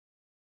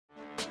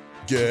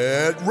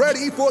Get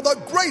ready for the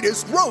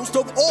greatest roast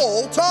of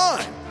all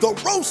time, the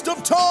Roast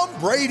of Tom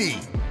Brady,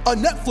 a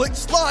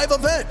Netflix live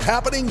event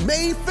happening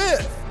May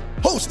 5th.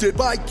 Hosted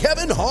by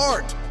Kevin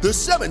Hart, the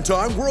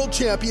 7-time world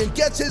champion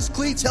gets his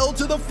cleats held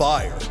to the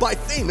fire by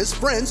famous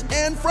friends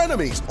and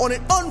frenemies on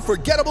an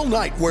unforgettable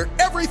night where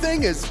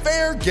everything is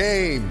fair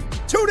game.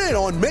 Tune in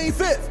on May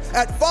 5th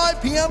at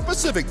 5 p.m.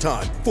 Pacific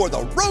time for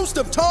the Roast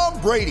of Tom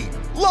Brady,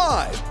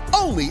 live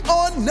only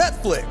on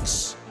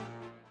Netflix.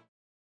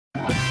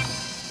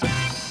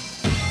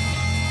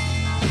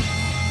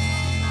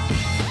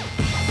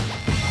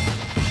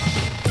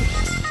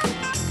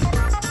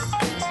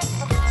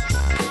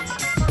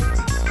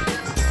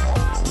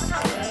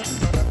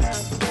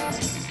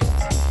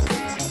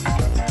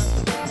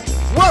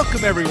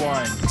 Welcome,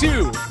 everyone,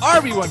 to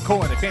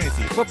RB1: a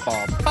fantasy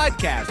football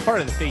podcast, part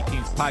of the Fake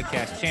Teams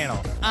podcast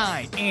channel.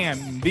 I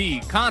am the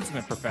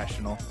consummate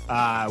professional,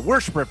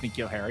 worshiper of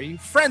N'Keal Harry,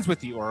 friends with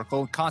the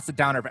Oracle, constant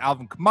downer of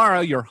Alvin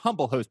Kamara, your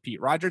humble host,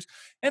 Pete Rogers,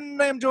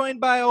 and I'm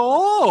joined by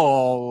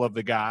all of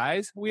the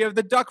guys. We have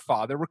the Duck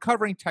Father,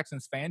 recovering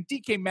Texans fan,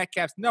 DK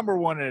Metcalf's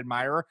 #1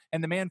 admirer,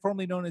 and the man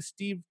formerly known as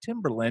Steve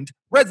Timberland,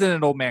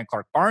 resident old man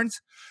Clark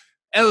Barnes.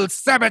 El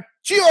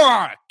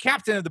Saboteur,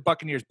 captain of the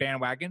Buccaneers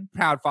bandwagon,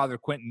 proud father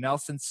Quentin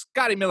Nelson,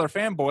 Scotty Miller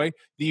fanboy,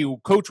 the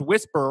coach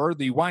whisperer,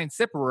 the wine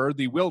sipperer,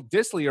 the Will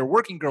Disley,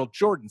 working girl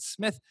Jordan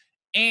Smith,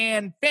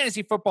 and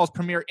fantasy football's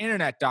premier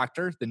internet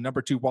doctor, the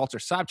 #2 Walter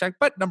Sobchak,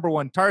 but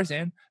 #1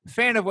 Tarzan,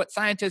 fan of what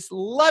scientists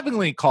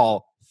lovingly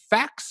call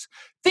facts,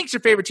 thinks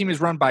your favorite team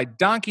is run by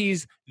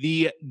donkeys,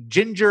 the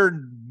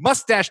ginger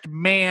mustached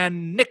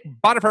man, Nick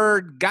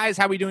Bodiford. Guys,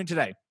 how are we doing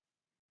today?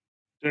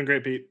 Doing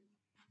great, Pete.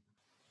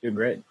 Doing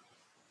great.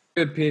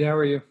 Good, Pete. How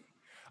are you?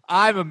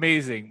 I'm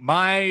amazing.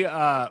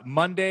 My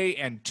Monday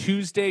and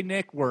Tuesday,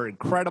 Nick, were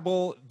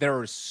incredible. There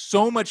was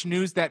so much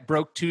news that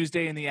broke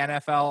Tuesday in the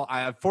NFL.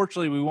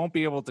 Unfortunately, we won't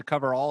be able to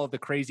cover all of the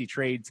crazy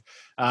trades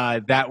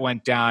that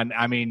went down.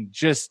 I mean,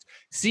 just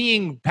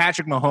seeing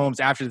Patrick Mahomes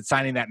after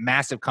signing that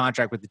massive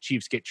contract with the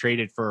Chiefs get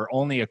traded for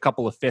only a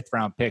couple of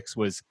fifth-round picks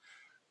was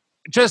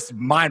just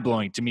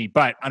mind-blowing to me.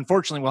 But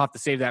unfortunately, we'll have to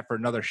save that for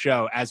another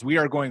show as we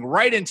are going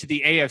right into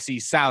the AFC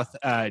South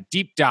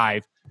deep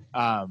dive.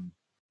 And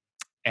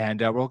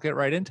we'll get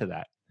right into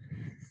that.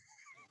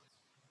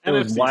 It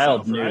was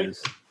wild South, right?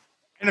 news.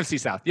 NFC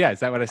South. Yeah, is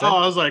that what I said? Oh,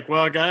 I was like,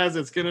 well, guys,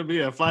 it's going to be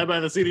a fly by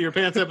the seat of your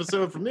pants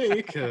episode for me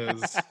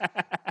because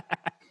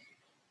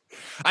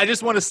I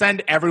just want to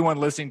send everyone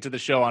listening to the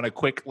show on a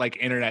quick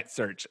internet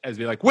search as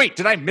be like, wait,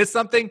 did I miss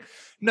something?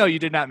 No, you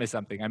did not miss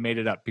something. I made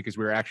it up because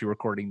we were actually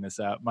recording this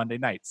Monday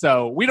night.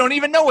 So we don't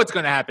even know what's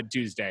going to happen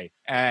Tuesday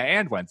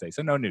and Wednesday.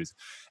 So no news.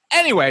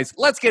 Anyways,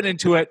 let's get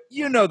into it.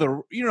 You know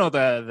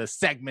the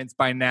segments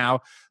by now.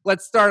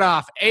 Let's start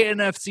off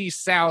NFC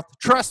South,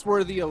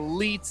 trustworthy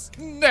elites.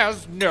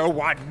 There's no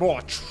one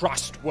more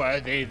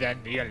trustworthy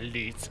than the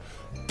elites.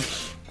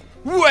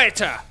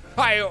 Waiter,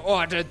 I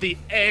ordered the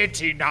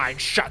 89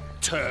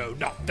 Chateau,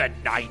 not the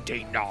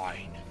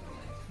 99.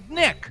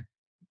 Nick,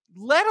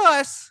 let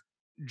us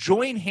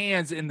join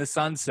hands in the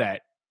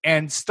sunset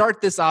and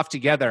start this off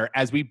together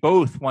as we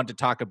both want to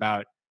talk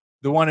about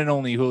the one and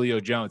only Julio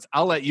Jones.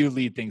 I'll let you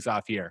lead things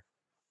off here.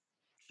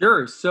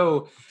 Sure.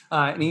 So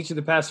in each of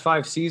the past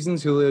 5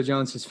 seasons, Julio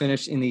Jones has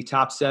finished in the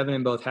top 7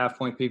 in both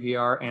half-point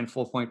PPR and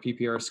full-point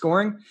PPR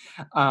scoring.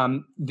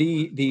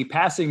 The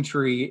passing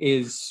tree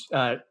is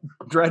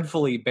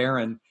dreadfully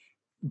barren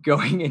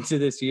going into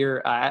this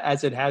year,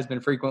 as it has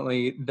been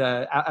frequently.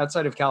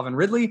 Outside of Calvin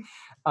Ridley,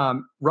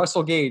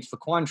 Russell Gage,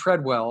 Laquan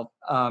Treadwell,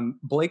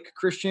 Blake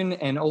Christian,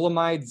 and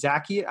Olamide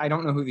Zaccheaus. I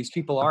don't know who these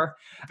people are.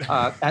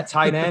 At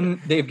tight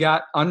end, they've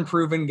got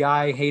unproven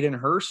guy Hayden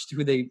Hurst,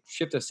 who they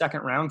shipped a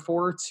second round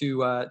for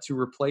to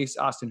replace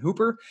Austin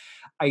Hooper.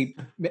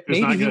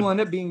 Maybe he will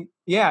end up being.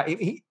 Yeah,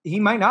 he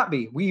might not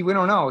be. We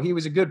don't know. He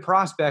was a good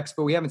prospect,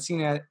 but we haven't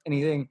seen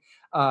anything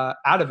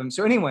out of him.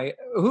 So anyway,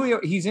 Julio,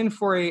 he's in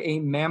for a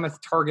mammoth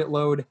target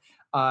load.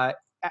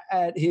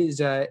 At his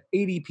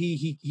ADP,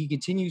 he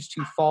continues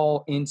to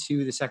fall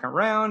into the second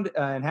round.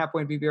 And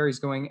half-point PPR, he's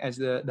going as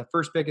the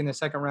first pick in the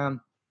second round.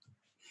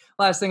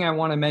 Last thing I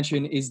want to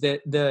mention is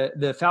that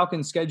the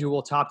Falcons'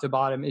 schedule, top to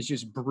bottom, is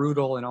just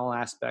brutal in all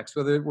aspects.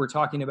 Whether we're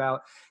talking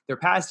about their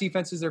pass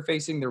defenses they're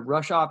facing, their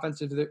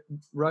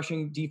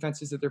rushing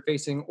defenses that they're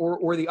facing,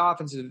 or the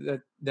offenses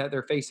that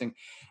they're facing.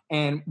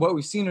 And what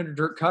we've seen under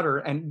Dirk Cutter,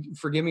 and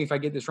forgive me if I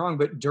get this wrong,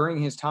 but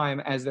during his time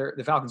as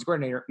the Falcons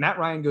coordinator, Matt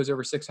Ryan goes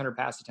over 600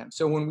 pass attempts.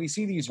 So when we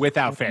see these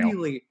without fail,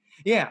 when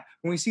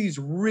we see these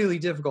really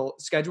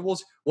difficult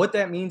schedules, what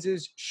that means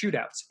is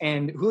shootouts.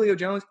 And Julio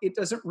Jones, it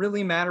doesn't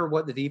really matter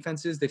what the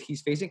defense is that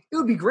he's facing. It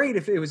would be great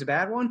if it was a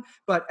bad one,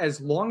 but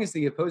as long as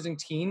the opposing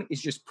team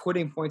is just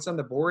putting points on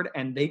the board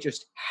and they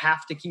just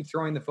have to keep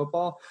throwing the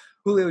football,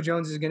 Julio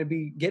Jones is going to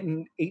be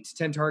getting 8 to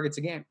 10 targets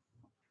a game.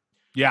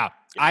 Yeah,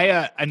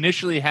 I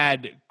initially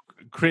had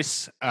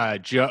Chris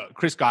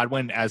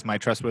Godwin as my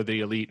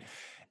trustworthy elite.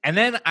 And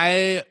then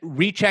I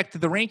rechecked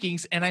the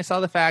rankings and I saw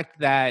the fact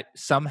that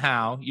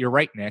somehow, you're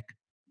right, Nick,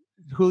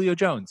 Julio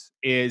Jones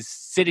is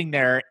sitting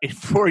there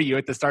for you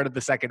at the start of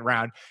the second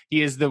round.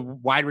 He is the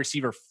wide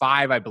receiver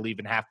 5, I believe,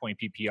 in half point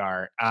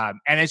PPR.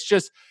 And it's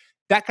just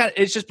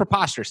it's just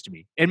preposterous to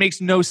me. It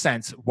makes no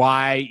sense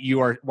why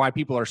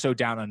people are so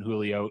down on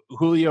Julio.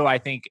 Julio, I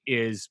think,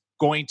 is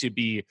going to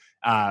be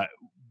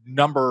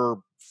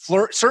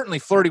certainly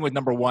flirting with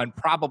number 1,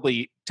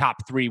 probably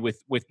top 3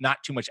 with not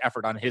too much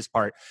effort on his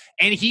part.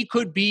 And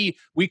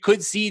we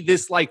could see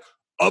this like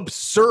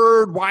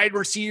absurd wide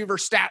receiver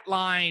stat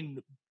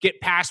line get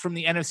passed from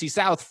the NFC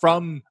South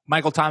from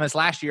Michael Thomas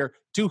last year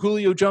to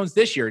Julio Jones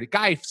this year. The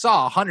guy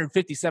saw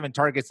 157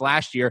 targets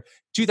last year.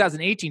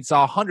 2018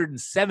 saw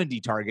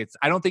 170 targets.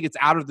 I don't think it's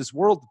out of this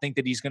world to think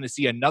that he's going to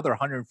see another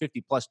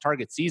 150 plus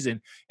target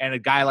season. And a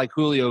guy like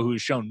Julio,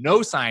 who's shown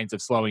no signs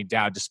of slowing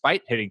down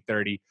despite hitting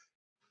 30,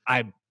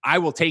 I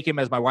will take him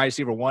as my wide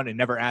receiver 1 and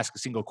never ask a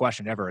single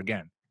question ever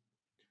again.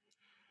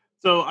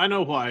 So I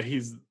know why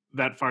he's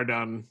that far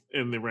down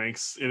in the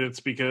ranks, and it's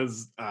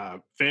because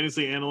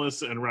fantasy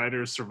analysts and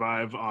writers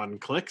survive on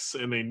clicks,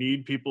 and they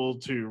need people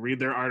to read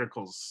their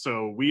articles.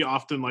 So we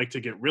often like to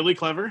get really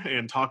clever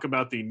and talk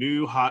about the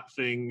new hot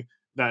thing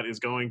that is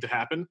going to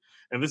happen.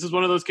 And this is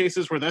one of those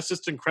cases where that's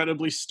just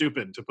incredibly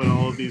stupid to put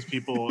all of these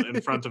people in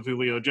front of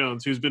Julio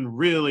Jones, who's been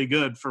really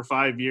good for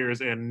 5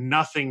 years and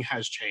nothing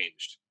has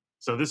changed.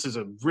 So this is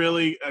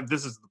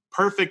this is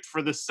perfect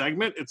for this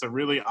segment. It's a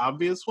really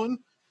obvious one.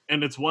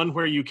 And it's one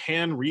where you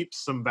can reap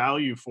some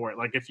value for it.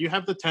 Like if you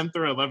have the 10th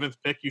or 11th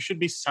pick, you should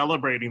be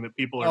celebrating that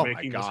people are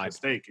making this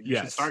mistake. And you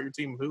should start your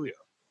team with Julio.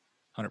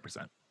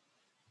 100%.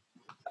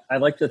 I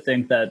like to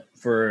think that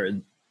for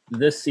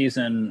this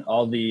season,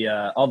 all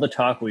the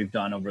talk we've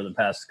done over the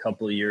past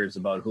couple of years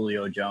about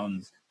Julio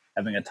Jones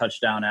having a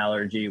touchdown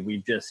allergy,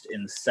 we've just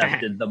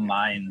incepted the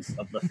minds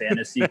of the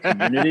fantasy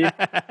community,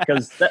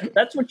 because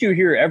that's what you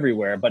hear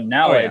everywhere. But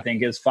now I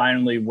think is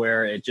finally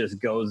where it just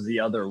goes the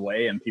other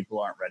way and people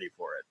aren't ready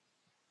for it.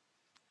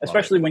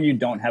 Especially when you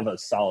don't have a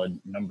solid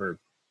number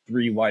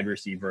 3 wide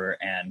receiver,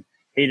 and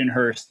Hayden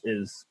Hurst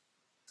is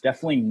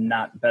definitely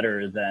not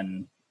better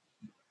than,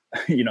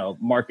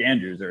 Mark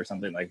Andrews or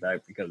something like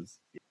that. Because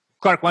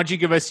Clark, why don't you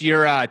give us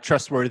your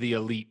trustworthy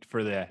elite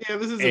for the? Yeah,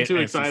 this isn't too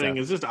exciting.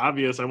 It's just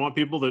obvious. I want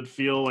people that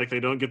feel like they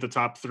don't get the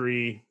top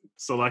 3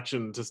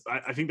 selection.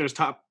 I think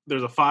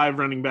there's a 5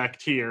 running back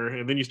tier,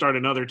 and then you start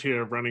another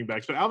tier of running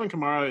backs. But Alvin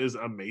Kamara is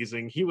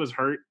amazing. He was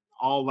hurt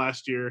all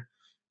last year,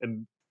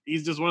 and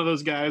he's just one of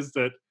those guys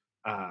that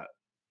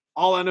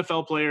all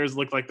NFL players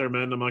look like they're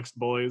men amongst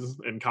boys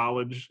in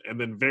college, and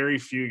then very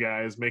few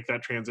guys make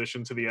that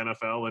transition to the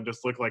NFL and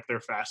just look like they're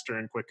faster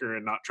and quicker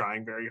and not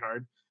trying very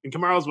hard. And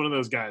Kamara is one of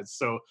those guys.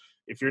 So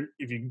if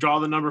you draw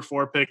the number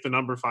 4 pick, the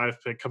number 5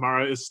 pick,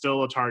 Kamara is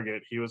still a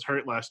target. He was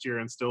hurt last year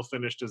and still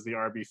finished as the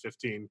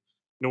RB15.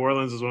 New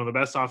Orleans is one of the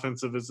best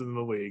offensives in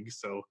the league.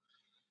 So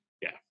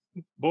yeah,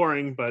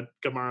 boring, but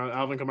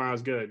Alvin Kamara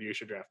is good. You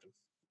should draft him.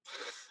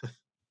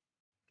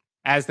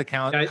 As the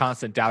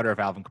constant doubter of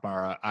Alvin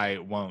Kamara, I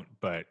won't,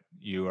 but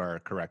you are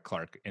correct,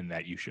 Clark, in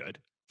that you should.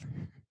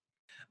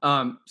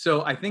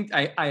 So I think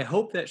I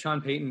hope that Sean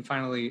Payton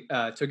finally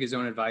took his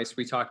own advice.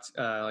 We talked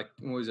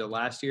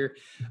last year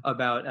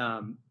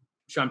about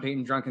Sean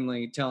Payton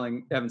drunkenly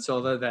telling Evan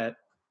Silva that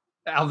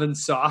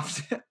Alvin's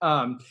soft.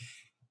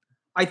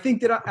 I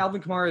think that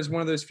Alvin Kamara is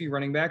one of those few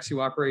running backs who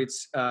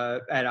operates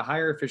at a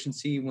higher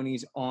efficiency when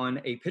he's on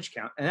a pitch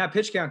count. And that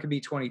pitch count could be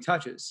 20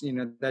 touches.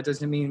 That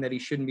doesn't mean that he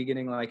shouldn't be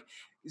getting like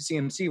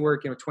CMC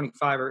work,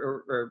 25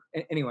 or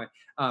anyway.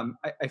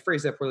 I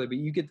phrased that poorly, but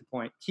you get the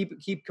point.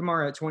 Keep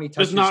Kamara at 20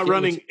 touches. Just not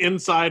running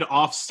inside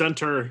off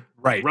center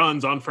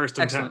runs on 1st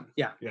and 10.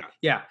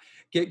 Yeah.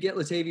 Get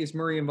Latavius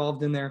Murray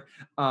involved in there.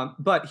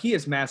 But he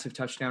has massive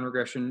touchdown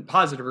regression,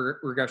 positive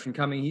regression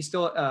coming. He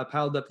still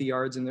piled up the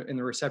yards in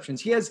the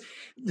receptions.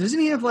 Doesn't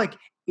he have like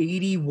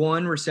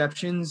 81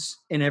 receptions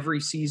in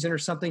every season or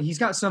something? He's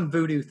got some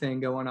voodoo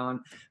thing going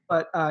on,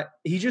 but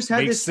he just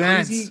had this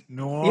crazy.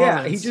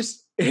 Yeah,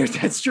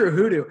 that's true.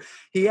 Hoodoo.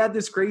 He had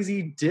this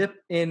crazy dip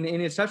in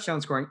his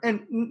touchdown scoring.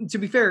 And to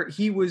be fair,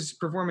 he was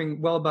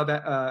performing well above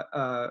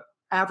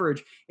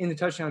average in the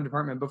touchdown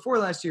department before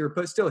last year,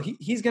 but still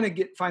he's going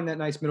to find that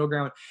nice middle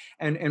ground.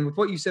 And with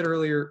what you said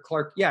earlier,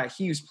 Clark,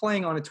 he was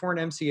playing on a torn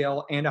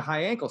MCL and a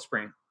high ankle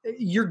sprain.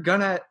 You're going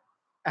to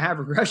have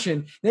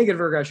negative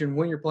regression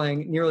when you're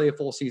playing nearly a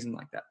full season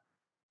like that.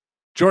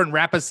 Jordan,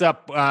 wrap us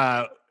up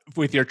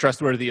with your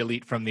trustworthy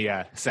elite from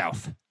the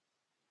South.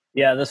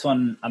 Yeah, this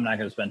one I'm not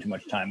going to spend too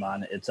much time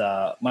on. It's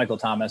Michael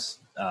Thomas.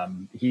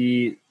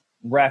 He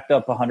racked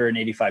up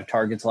 185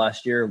 targets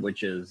last year,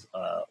 which is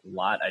a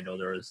lot. I know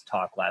there was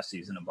talk last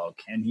season about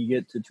can he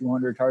get to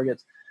 200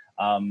 targets.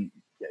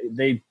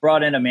 They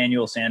brought in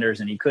Emmanuel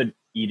Sanders, and he could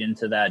eat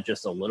into that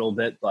just a little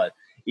bit. But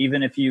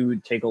even if you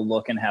take a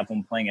look and have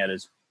him playing at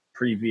his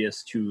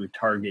previous 2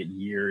 target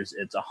years,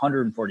 it's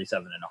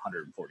 147 and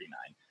 149,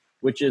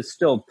 which is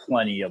still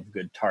plenty of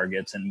good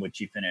targets, in which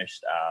he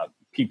finished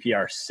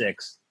PPR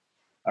 6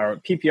 or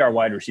PPR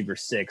wide receiver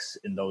 6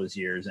 in those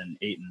years and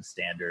 8 in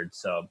standard.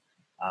 So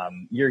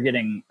you're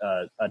getting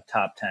a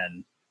top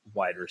 10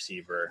 wide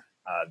receiver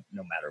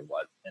no matter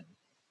what. And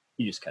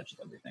he just catches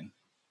everything.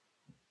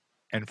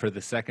 And for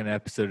the second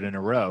episode in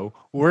a row,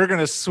 we're going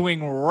to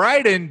swing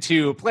right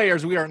into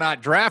players we are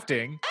not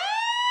drafting.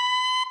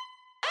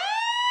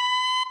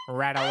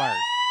 Red alert.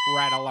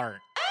 Red alert.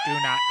 Do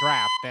not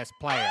draft this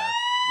player.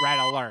 Red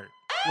alert.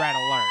 Red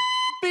alert.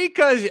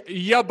 Because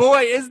your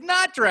boy is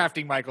not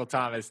drafting Michael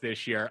Thomas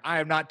this year. I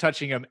am not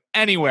touching him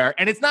anywhere.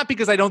 And it's not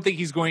because I don't think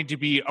he's going to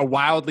be a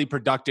wildly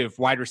productive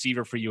wide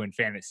receiver for you in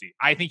fantasy.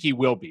 I think he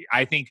will be.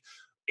 I think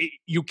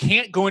you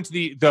can't go into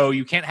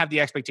you can't have the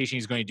expectation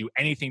he's going to do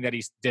anything that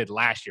he did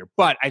last year.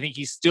 But I think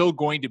he's still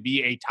going to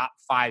be a top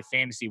 5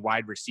 fantasy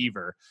wide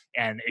receiver.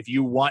 And if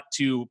you want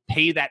to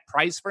pay that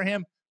price for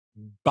him,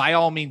 by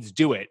all means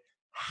do it.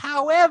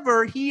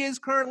 However, he is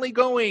currently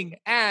going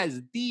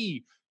as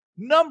the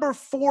number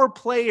 4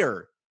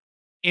 player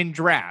in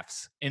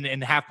drafts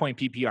in half-point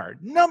PPR.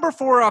 Number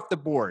 4 off the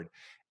board.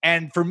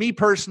 And for me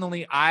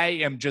personally, I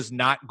am just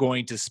not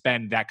going to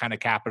spend that kind of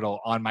capital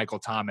on Michael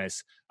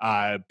Thomas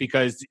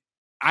because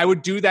I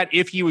would do that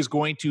if he was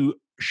going to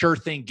sure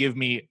thing give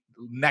me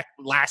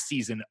last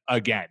season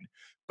again.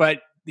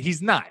 But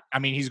he's not. I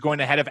mean, he's going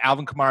ahead of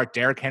Alvin Kamara,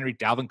 Derrick Henry,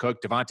 Dalvin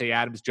Cook, Devontae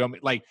Adams, Joe.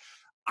 Like,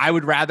 I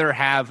would rather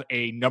have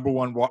a number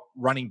 1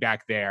 running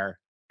back there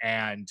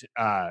and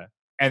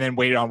then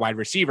wait on wide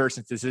receiver,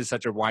 since this is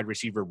such a wide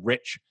receiver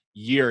rich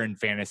year in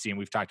fantasy. And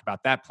we've talked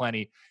about that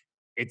plenty.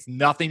 It's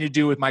nothing to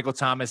do with Michael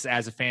Thomas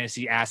as a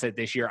fantasy asset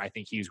this year. I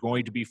think he's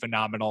going to be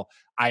phenomenal.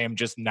 I am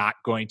just not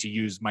going to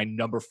use my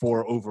number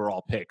 4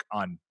 overall pick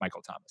on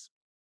Michael Thomas.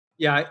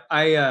 Yeah,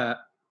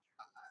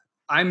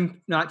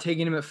 I'm not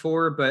taking him at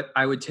 4, but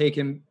I would take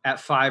him at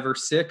 5 or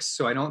 6.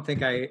 So I don't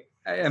think I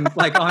am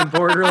like on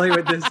board really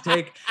with this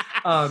take.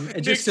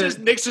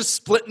 Nick's just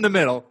split in the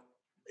middle.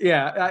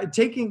 Yeah,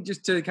 taking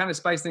just to kind of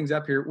spice things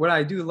up here, what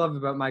I do love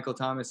about Michael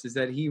Thomas is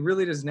that he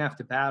really doesn't have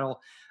to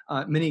battle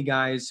many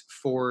guys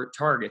for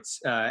targets.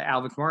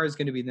 Alvin Kamara is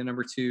going to be the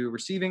number 2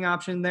 receiving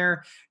option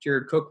there.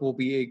 Jared Cook will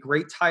be a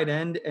great tight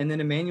end. And then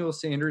Emmanuel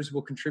Sanders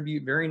will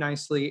contribute very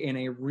nicely in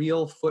a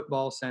real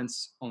football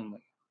sense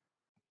only.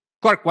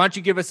 Clark, why don't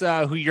you give us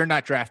who you're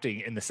not drafting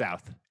in the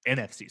South,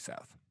 NFC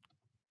South?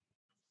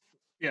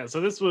 Yeah,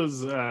 so this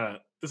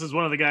is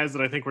one of the guys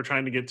that I think we're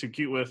trying to get too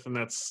cute with, and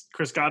that's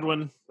Chris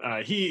Godwin.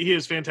 He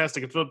is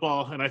fantastic at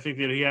football, and I think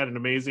that he had an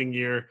amazing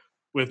year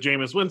with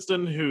Jameis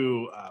Winston,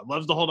 who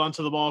loves to hold on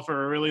to the ball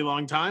for a really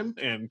long time.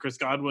 And Chris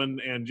Godwin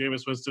and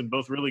Jameis Winston,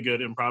 both really good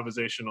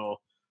improvisational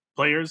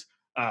players.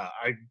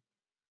 I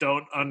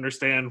don't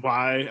understand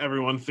why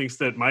everyone thinks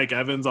that Mike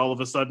Evans all of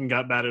a sudden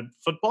got bad at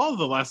football.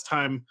 The last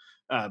time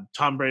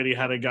Tom Brady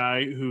had a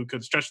guy who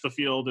could stretch the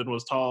field and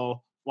was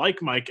tall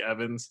like Mike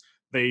Evans,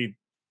 they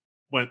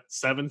went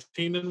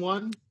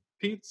 17-1.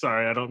 Pete,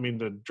 sorry, I don't mean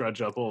to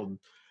drudge up old.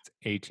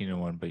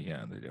 18-1, but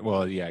yeah.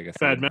 Well, yeah, I guess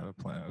bad have a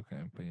plan.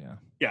 Okay, but yeah.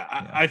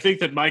 Yeah, I think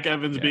that Mike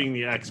Evans being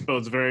the X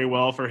bodes very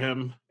well for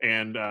him,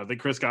 and the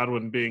Chris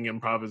Godwin being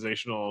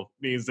improvisational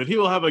means that he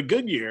will have a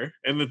good year,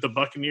 and that the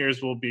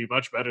Buccaneers will be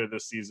much better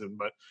this season.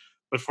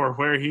 But for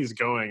where he's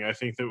going, I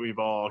think that we've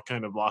all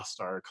kind of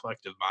lost our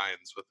collective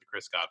minds with the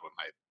Chris Godwin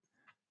hype.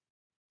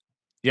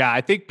 Yeah,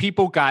 I think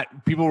people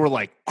were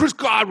like, Chris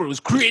Godwin was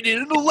created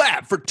in the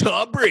lab for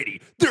Tom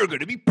Brady. They're going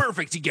to be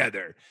perfect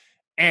together.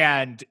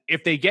 And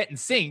if they get in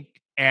sync,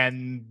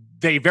 and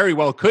they very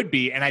well could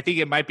be, and I think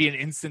it might be an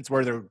instance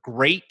where they're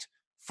great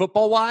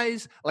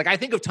football-wise. Like, I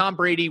think of Tom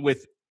Brady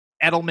with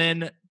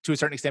Edelman to a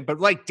certain extent, but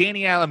like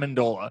Danny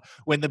Amendola,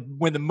 when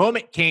the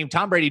moment came,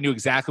 Tom Brady knew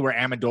exactly where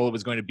Amendola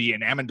was going to be,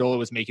 and Amendola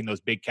was making those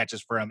big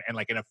catches for him. And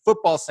like in a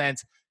football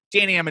sense,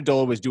 Danny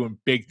Amendola was doing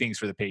big things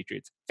for the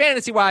Patriots.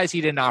 Fantasy-wise,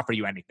 he didn't offer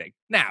you anything.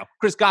 Now,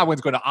 Chris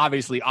Godwin's going to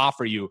obviously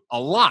offer you a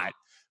lot,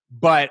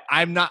 but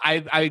I'm not.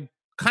 I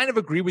kind of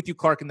agree with you,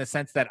 Clark, in the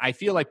sense that I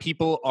feel like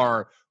people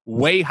are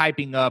way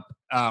hyping up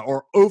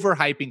or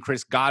overhyping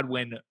Chris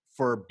Godwin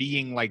for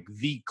being like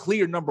the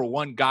clear number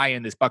 1 guy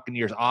in this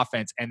Buccaneers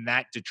offense, and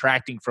that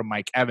detracting from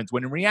Mike Evans,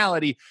 when in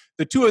reality,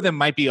 the two of them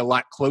might be a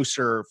lot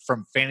closer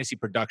from fantasy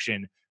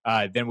production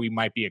than we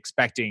might be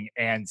expecting.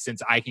 And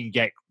since I can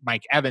get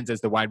Mike Evans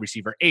as the wide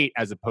receiver 8,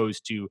 as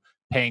opposed to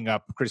paying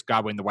up Chris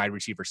Godwin, the wide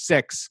receiver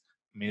 6,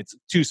 I mean, it's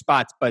 2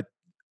 spots, but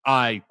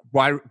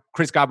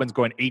Chris Godwin's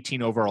going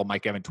 18 overall,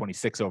 Mike Evans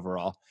 26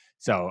 overall.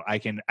 So I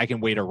can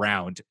wait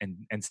around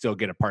and still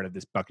get a part of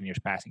this Buccaneers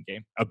passing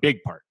game, a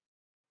big part.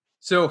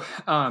 So,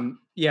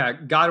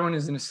 Godwin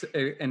is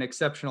an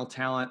exceptional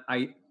talent.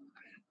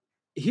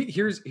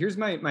 Here's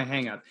my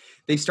hang up.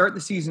 They start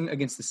the season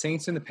against the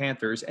Saints and the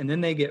Panthers, and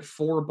then they get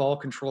 4 ball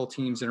control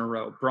teams in a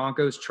row: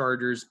 Broncos,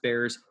 Chargers,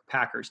 Bears,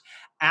 Packers.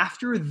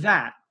 After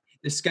that,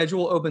 the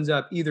schedule opens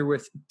up either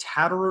with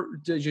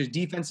just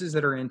defenses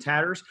that are in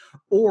tatters,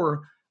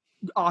 or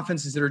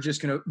offenses that are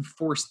just going to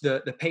force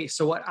the pace.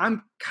 So what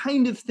I'm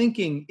kind of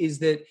thinking is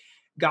that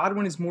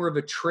Godwin is more of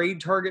a trade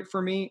target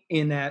for me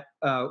in that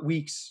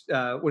weeks,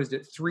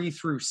 3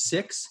 through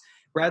 6,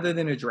 rather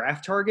than a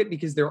draft target,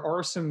 because there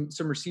are some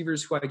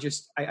receivers who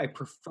I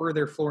prefer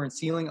their floor and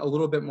ceiling a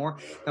little bit more.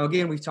 Now,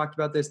 again, we've talked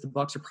about this. The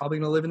Bucs are probably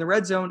going to live in the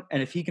red zone,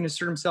 and if he can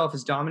assert himself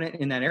as dominant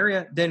in that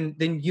area, then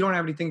you don't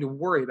have anything to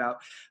worry about.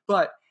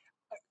 But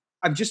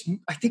I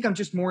think I'm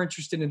just more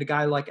interested in a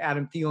guy like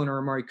Adam Thielen or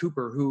Amari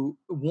Cooper, who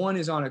one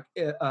is on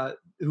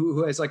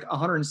who has like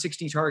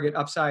 160 target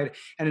upside,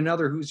 and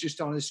another who's just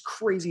on this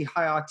crazy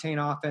high octane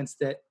offense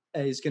that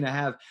is going to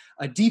have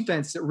a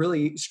defense that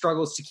really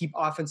struggles to keep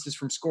offenses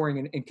from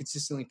scoring and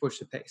consistently push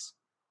the pace.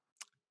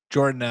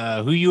 Jordan,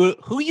 who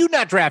you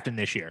not drafting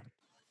this year?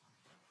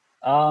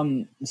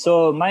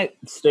 So my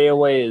stay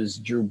away is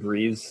Drew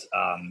Brees,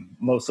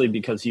 mostly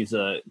because he's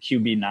a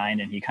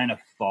QB9 and he kind of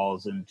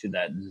falls into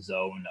that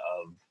zone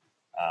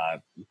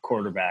of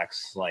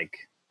quarterbacks like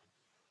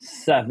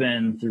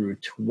 7 through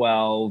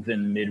 12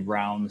 in mid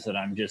rounds that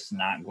I'm just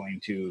not going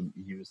to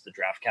use the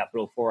draft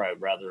capital for. I'd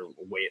rather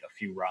wait a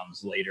few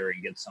rounds later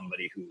and get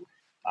somebody who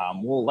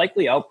will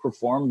likely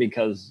outperform,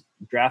 because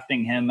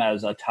drafting him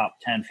as a top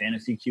 10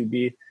 fantasy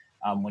QB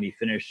when he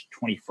finished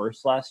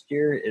 21st last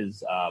year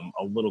is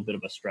a little bit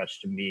of a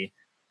stretch to me.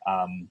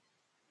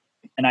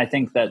 And I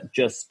think that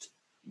just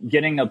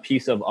getting a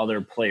piece of other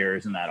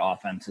players in that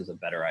offense is a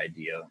better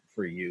idea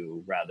for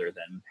you rather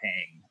than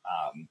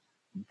paying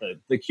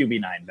the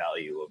QB9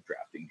 value of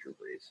drafting Drew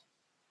Brees.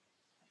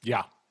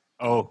 Yeah.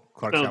 Oh,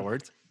 Clark's got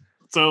words.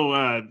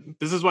 So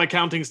this is why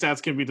counting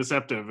stats can be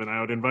deceptive, and I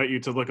would invite you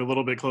to look a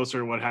little bit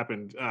closer at what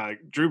happened.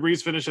 Drew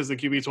Brees finished as the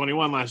QB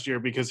 21 last year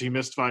because he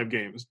missed 5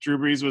 games. Drew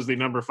Brees was the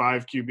number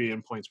 5 QB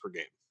in points per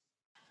game.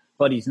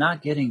 But he's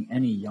not getting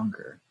any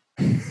younger.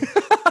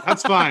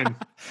 That's fine.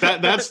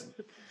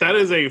 That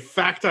is a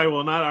fact I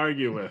will not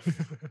argue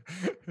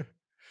with.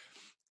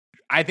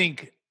 I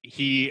think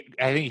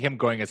him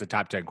going as a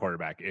top 10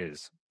 quarterback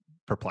is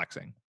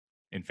perplexing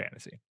in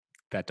fantasy.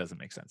 That doesn't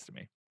make sense to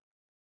me.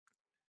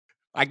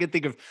 I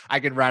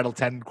can rattle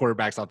 10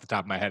 quarterbacks off the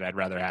top of my head I'd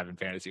rather have in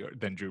fantasy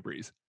than Drew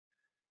Brees.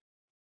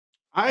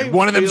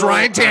 One of them's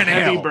Ryan Tannehill.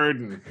 Heavy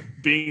burden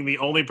being the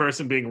only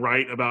person being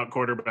right about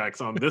quarterbacks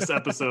on this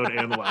episode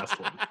and the last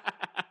one.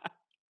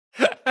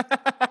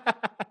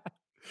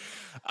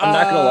 I'm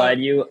not going to lie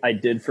to you. I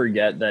did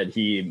forget that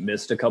he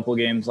missed a couple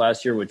games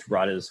last year, which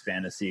brought his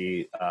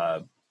fantasy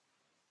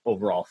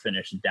overall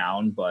finish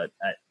down. But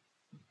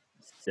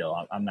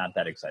still, I'm not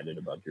that excited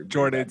about Drew Brees.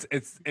 Jordan,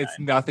 it's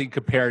nothing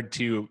compared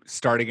to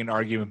starting an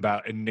argument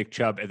about Nick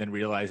Chubb and then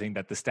realizing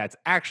that the stats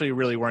actually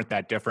really weren't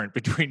that different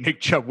between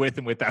Nick Chubb with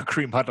and without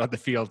Kareem Hunt on the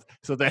field.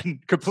 So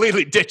then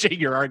completely ditching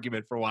your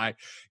argument for why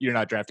you're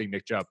not drafting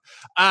Nick Chubb.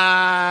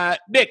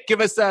 Nick,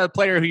 give us a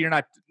player who you're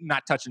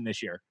not touching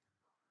this year.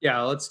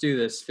 Yeah, let's do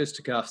this.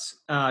 Fisticuffs.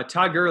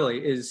 Todd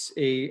Gurley is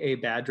a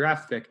bad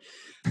draft pick.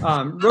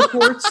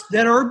 Reports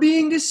that are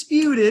being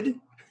disputed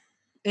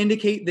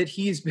indicate that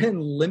he's been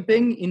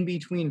limping in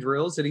between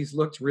drills, that he's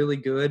looked really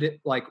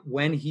good like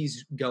when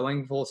he's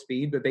going full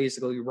speed, but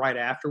basically right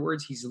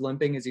afterwards he's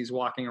limping as he's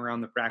walking around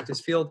the practice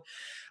field.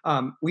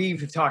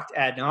 We've talked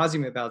ad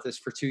nauseum about this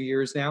for 2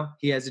 years now.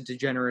 He has a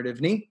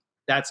degenerative knee.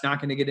 That's not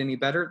going to get any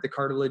better. The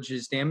cartilage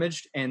is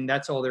damaged, and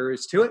that's all there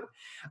is to it.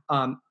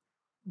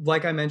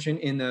 Like I mentioned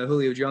in the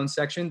Julio Jones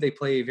section, they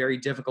play a very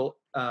difficult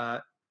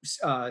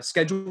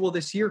schedule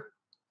this year.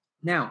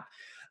 Now,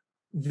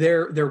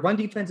 their run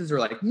defenses are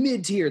like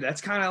mid-tier.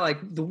 That's kind of like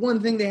the one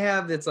thing they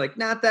have that's like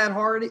not that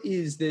hard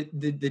is that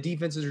the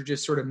defenses are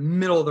just sort of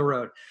middle of the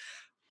road.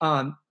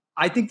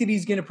 I think that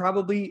he's going to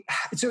probably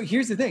 – so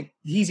here's the thing.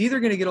 He's either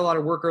going to get a lot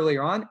of work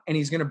earlier on and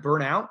he's going to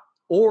burn out,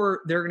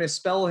 or they're going to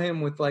spell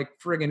him with like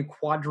friggin'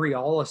 Quadri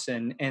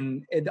Allison,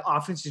 and the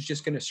offense is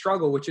just going to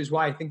struggle, which is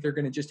why I think they're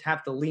going to just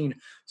have to lean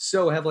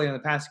so heavily on the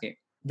pass game.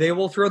 They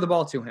will throw the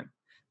ball to him,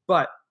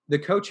 but the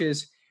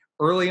coaches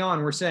early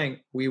on were saying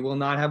we will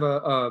not have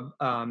a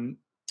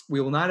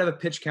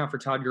pitch count for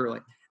Todd Gurley.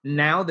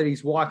 Now that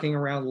he's walking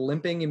around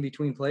limping in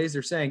between plays,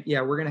 they're saying, yeah,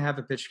 we're going to have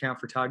a pitch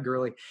count for Todd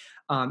Gurley,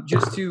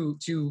 just to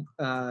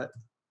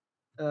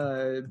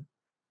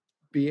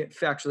be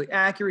factually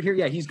accurate here.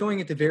 Yeah, he's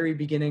going at the very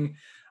beginning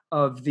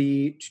of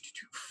the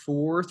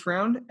 4th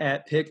round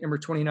at pick number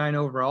 29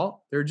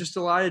 overall. There are just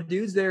a lot of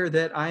dudes there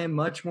that I am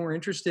much more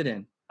interested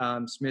in.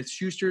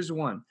 Smith-Schuster's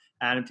one,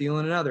 Adam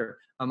Thielen another,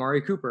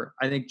 Amari Cooper.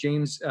 I think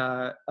James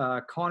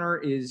Conner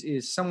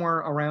is somewhere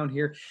around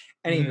here.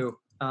 Anywho,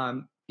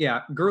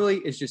 yeah, Gurley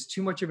is just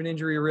too much of an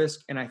injury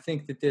risk, and I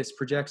think that this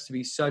projects to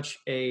be such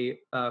a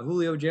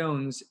Julio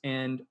Jones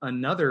and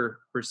another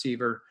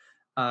receiver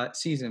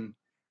season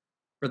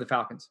for the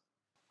Falcons.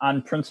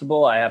 On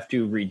principle, I have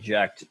to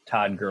reject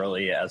Todd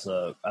Gurley as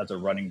a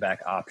running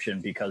back option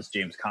because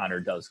James Conner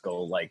does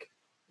go like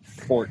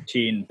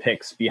 14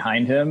 picks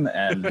behind him,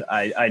 and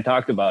I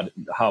talked about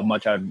how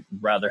much I'd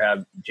rather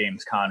have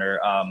James Conner.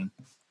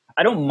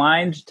 I don't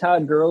mind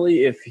Todd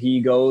Gurley if he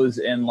goes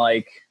in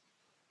like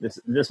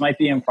this might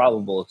be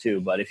improbable too,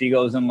 but if he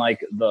goes in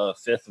like the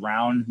 5th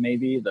round,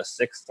 maybe the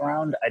 6th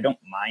round, I don't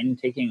mind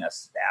taking a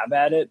stab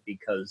at it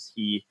because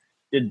he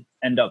did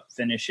end up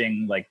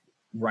finishing like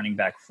running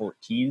back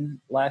 14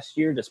 last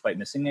year despite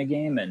missing a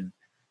game, and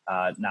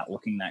not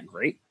looking that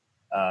great.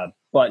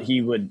 But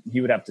he would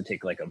have to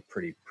take like a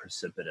pretty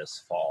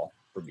precipitous fall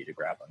for me to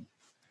grab him.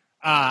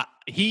 I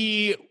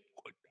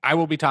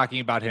will be talking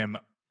about him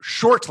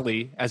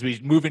shortly as we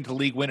move into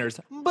league winners.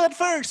 But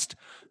first,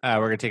 we're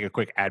going to take a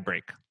quick ad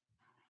break.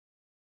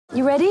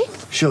 You ready?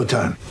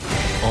 Showtime.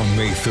 On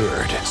May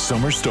 3rd,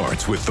 summer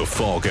starts with The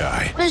Fall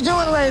Guy. Let's do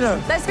it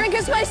later. Let's drink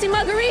a spicy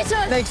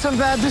margarita. Make some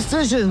bad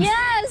decisions.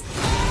 Yes.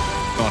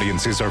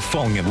 Audiences are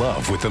falling in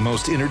love with the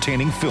most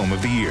entertaining film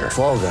of the year.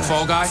 Fall Guy.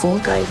 Fall Guy? Fall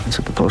guy. That's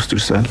what the poster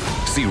said.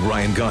 See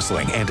Ryan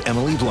Gosling and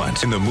Emily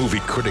Blunt in the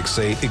movie critics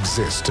say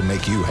exists to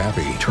make you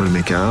happy. Trying to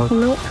make it out?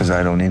 Nope. Because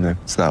I don't either.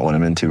 It's not what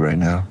I'm into right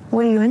now.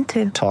 What are you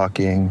into?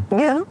 Talking.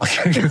 Yeah.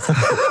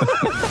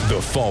 The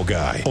Fall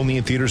Guy. Only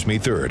in theaters May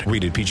 3rd.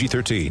 Rated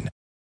PG-13.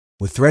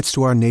 With threats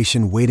to our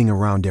nation waiting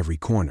around every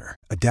corner,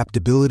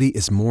 adaptability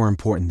is more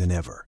important than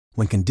ever.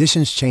 When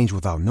conditions change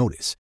without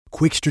notice,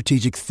 quick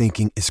strategic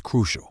thinking is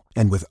crucial.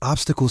 And with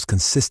obstacles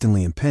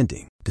consistently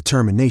impending,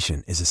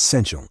 determination is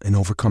essential in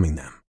overcoming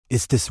them.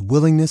 It's this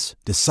willingness,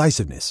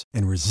 decisiveness,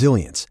 and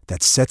resilience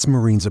that sets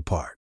Marines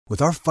apart.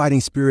 With our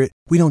fighting spirit,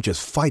 we don't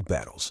just fight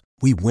battles,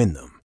 we win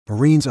them.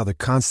 Marines are the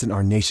constant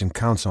our nation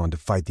counts on to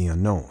fight the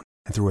unknown.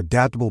 And through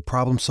adaptable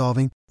problem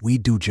solving, we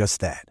do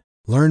just that.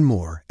 Learn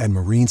more at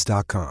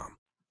marines.com.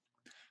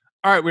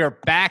 All right, we are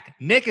back.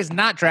 Nick is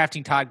not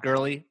drafting Todd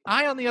Gurley.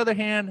 I, on the other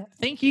hand,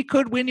 think he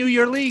could win you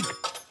your league.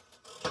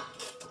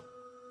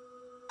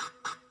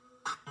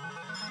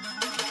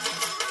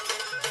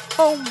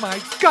 Oh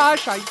my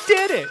gosh, I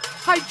did it!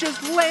 I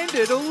just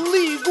landed a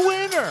league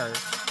winner!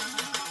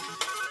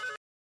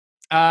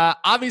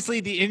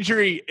 Obviously, the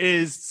injury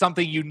is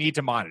something you need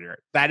to monitor.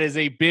 That is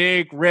a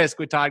big risk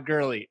with Todd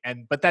Gurley,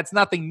 but that's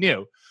nothing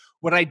new.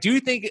 What I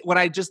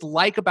just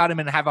like about him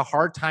and have a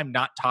hard time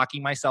not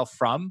talking myself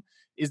from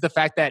is the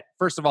fact that,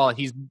 first of all,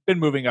 he's been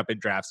moving up in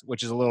drafts,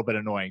 which is a little bit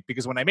annoying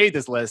because when I made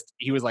this list,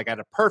 he was like at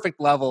a perfect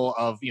level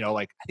of,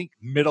 I think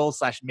middle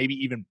 / maybe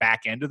even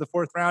back end of the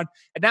 4th round.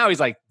 And now he's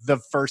like the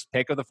first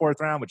pick of the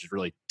 4th round, which is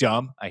really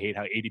dumb. I hate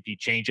how ADP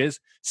changes.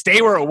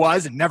 Stay where it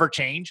was and never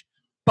change.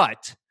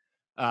 But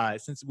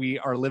since we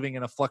are living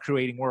in a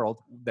fluctuating world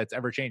that's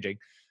ever changing,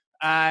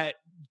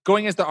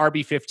 going as the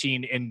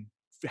RB15 in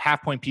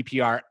half-point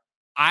PPR,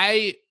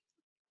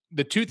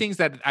 the two things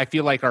that I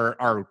feel like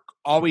are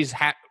always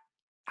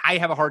I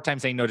have a hard time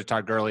saying no to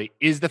Todd Gurley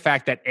is the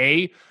fact that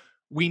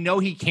we know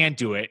he can't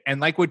do it.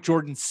 And like what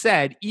Jordan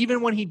said,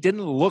 even when he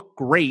didn't look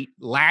great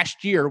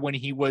last year, when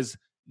he was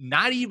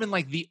not even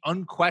like the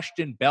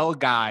unquestioned bell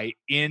guy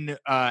in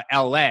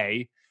LA,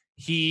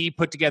 he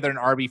put together an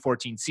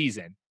RB14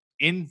 season.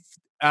 In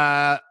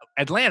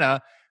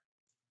Atlanta,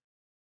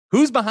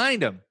 who's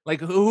behind him?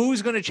 Like,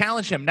 who's going to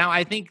challenge him? Now,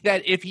 I think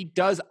that if he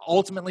does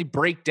ultimately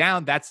break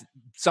down, that's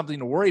something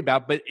to worry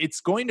about. But I think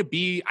it's going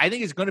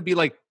to be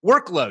like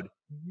workload,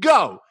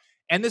 go.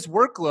 And this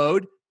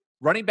workload,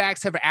 running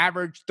backs have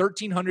averaged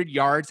 1,300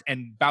 yards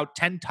and about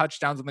 10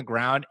 touchdowns on the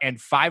ground and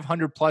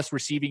 500 plus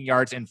receiving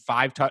yards and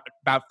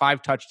about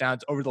 5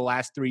 touchdowns over the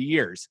last 3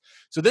 years.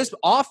 So this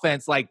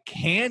offense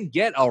can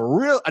get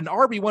an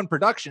RB1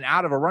 production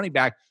out of a running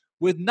back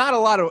with not a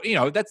lot of,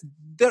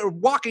 they're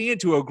walking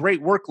into a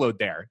great workload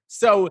there.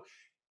 So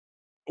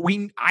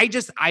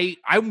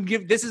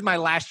this is my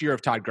last year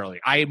of Todd Gurley.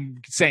 I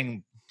am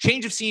saying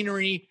change of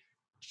scenery,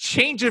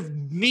 change of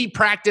knee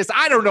practice.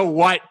 I don't know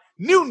what,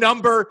 new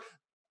number.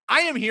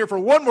 I am here for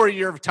one more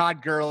year of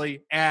Todd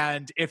Gurley.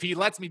 And if he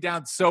lets me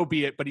down, so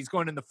be it. But he's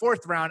going in the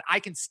 4th round. I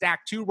can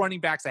stack 2 running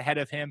backs ahead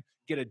of him,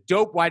 get a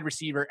dope wide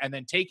receiver, and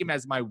then take him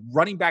as my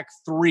running back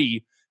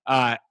 3.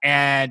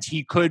 And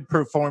he could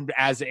perform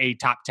as a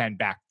top 10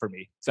 back for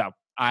me. So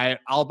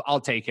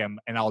I'll take him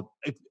and I'll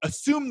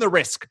assume the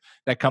risk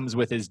that comes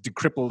with his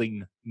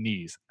crippling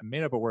knees. I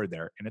made up a word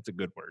there and it's a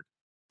good word.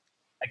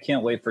 I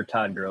can't wait for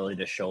Todd Gurley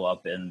to show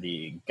up in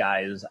the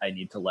guys I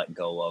need to let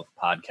go of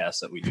podcast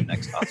that we do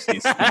next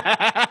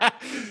offseason.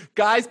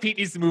 Guys, Pete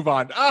needs to move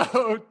on.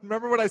 Oh,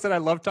 remember when I said I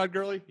love Todd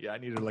Gurley? Yeah, I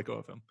need to let go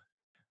of him.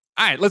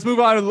 All right, let's move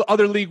on to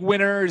other league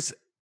winners.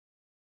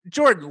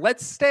 Jordan,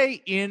 let's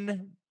stay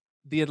in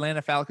the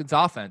Atlanta Falcons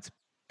offense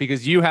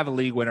because you have a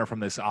league winner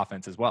from this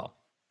offense as well.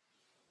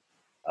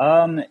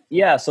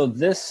 Yeah, so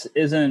this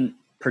isn't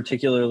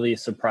particularly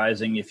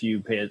surprising if you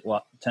pay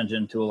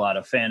attention to a lot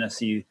of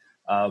fantasy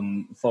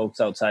folks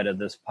outside of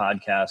this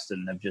podcast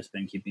and have just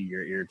been keeping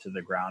your ear to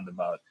the ground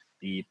about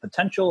the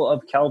potential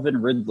of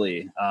Calvin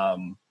Ridley.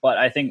 But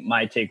I think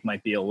my take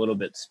might be a little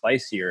bit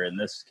spicier in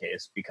this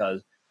case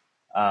because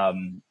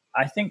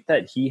I think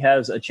that he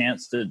has a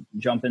chance to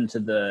jump into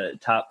the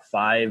top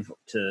 5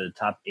 to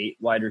top 8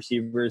 wide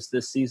receivers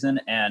this season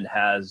and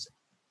has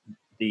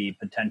the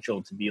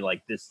potential to be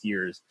like this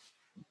year's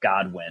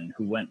Godwin,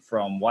 who went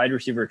from wide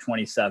receiver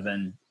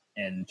 27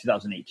 in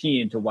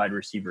 2018 to wide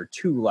receiver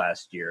 2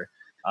 last year.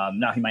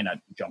 Now he might not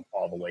jump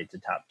all the way to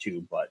top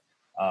 2, but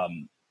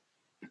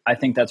I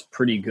think that's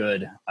pretty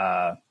good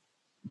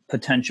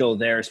potential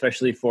there,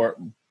 especially for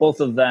both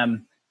of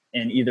them.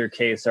 in either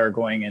case are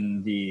going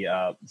in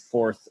the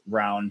fourth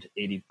round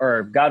ADP,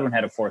 or Godwin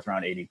had a fourth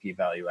round ADP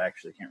value. I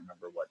actually can't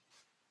remember what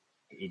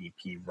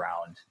ADP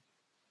round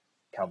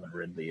Calvin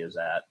Ridley is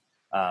at.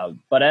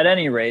 But at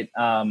any rate,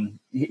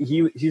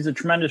 he's a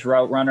tremendous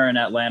route runner, and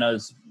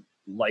Atlanta's,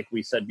 like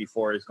we said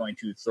before, is going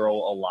to throw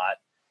a lot.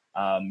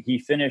 He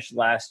finished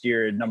last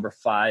year number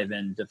 5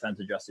 in defense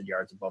adjusted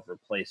yards above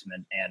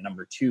replacement and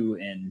number 2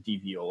 in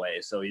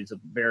DVOA. So he's a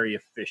very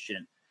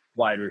efficient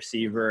wide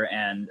receiver.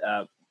 And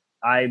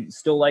I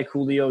still like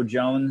Julio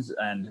Jones.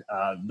 And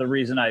the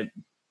reason I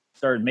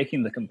started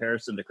making the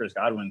comparison to Chris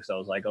Godwin, because I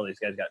was like, oh, these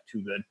guys got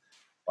 2 good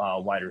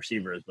wide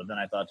receivers. But then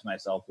I thought to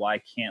myself,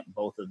 why can't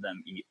both of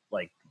them eat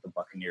like the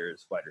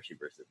Buccaneers wide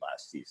receivers did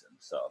last season?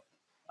 So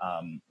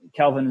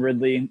Calvin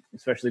Ridley,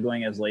 especially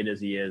going as late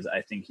as he is,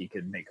 I think he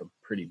could make a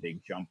pretty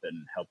big jump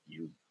and help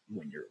you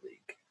win your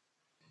league.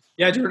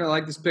 Yeah, Jordan, I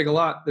like this pick a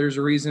lot. There's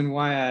a reason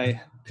why I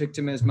picked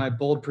him as my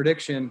bold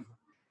prediction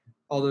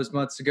all those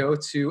months ago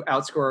to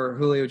outscore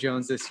Julio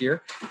Jones this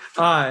year.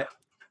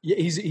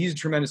 He's a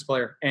tremendous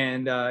player,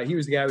 and he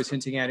was the guy I was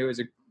hinting at who was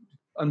a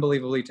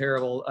unbelievably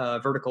terrible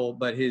vertical,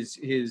 but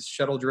his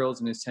shuttle drills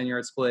and his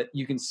 10-yard split,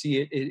 you can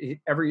see it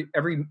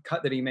every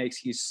cut that he makes,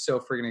 he's so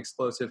friggin'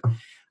 explosive.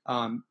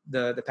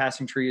 The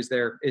passing tree is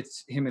there.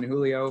 It's him and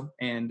Julio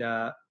and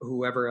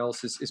whoever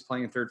else is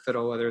playing third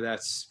fiddle, whether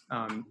that's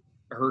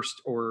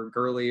Hurst or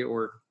Gurley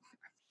or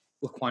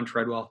Laquan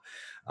Treadwell.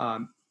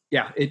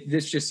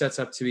 This just sets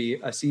up to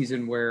be a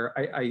season where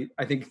I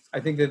think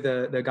that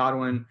the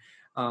Godwin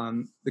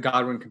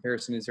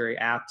comparison is very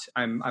apt.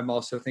 I'm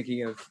also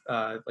thinking of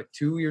like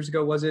 2 years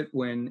ago, was it,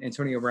 when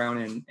Antonio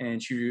Brown and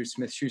Juju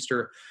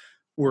Smith-Schuster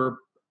were,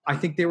 I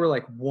think they were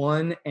like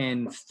 1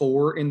 and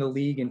 4 in the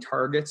league in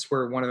targets,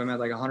 where one of them had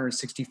like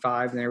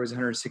 165 and there was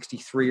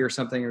 163 or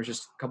something. There was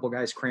just a couple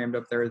guys crammed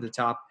up there at the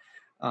top.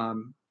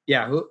 Calvin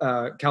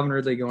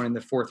Ridley going in the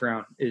 4th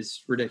round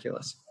is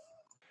ridiculous.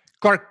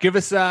 Clark, give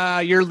us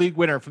your league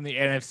winner from the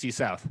NFC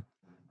South.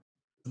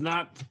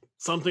 Not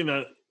someone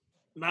that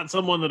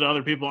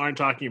other people aren't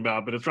talking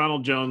about, but it's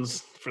Ronald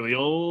Jones for the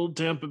old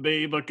Tampa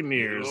Bay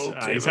Buccaneers.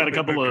 He's had a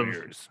couple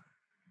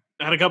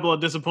of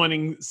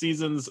disappointing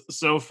seasons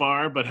so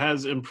far, but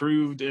has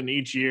improved in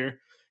each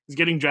year. He's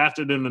getting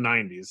drafted in the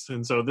 90s.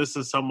 And so this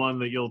is someone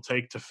that you'll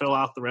take to fill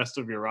out the rest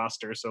of your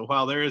roster. So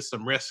while there is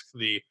some risk,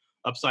 the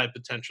upside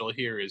potential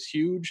here is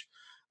huge.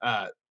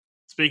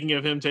 Speaking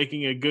of him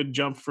taking a good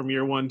jump from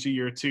year 1 to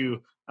year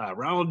 2,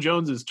 Ronald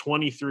Jones is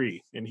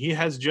 23, and he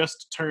has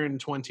just turned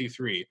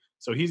 23.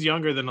 So he's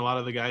younger than a lot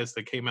of the guys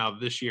that came out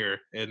this year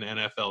in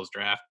NFL's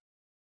draft.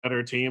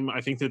 Better team.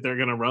 I think that they're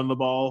going to run the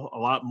ball a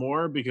lot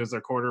more because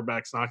their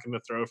quarterback's not going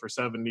to throw for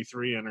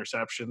 73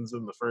 interceptions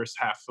in the first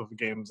half of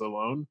games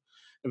alone.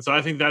 And so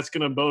I think that's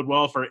going to bode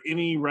well for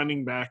any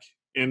running back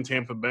in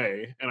Tampa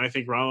Bay. And I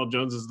think Ronald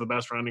Jones is the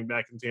best running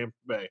back in Tampa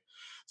Bay.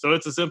 So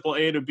it's a simple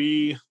A to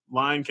B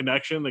line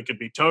connection that could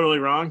be totally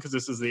wrong because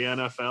this is the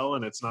NFL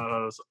and it's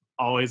not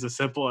always as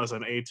simple as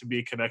an A to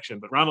B connection.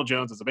 But Ronald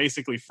Jones is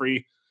basically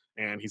free,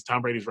 and he's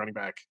Tom Brady's running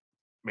back,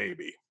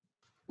 maybe.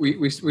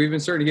 We've been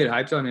starting to get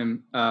hyped on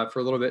him for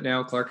a little bit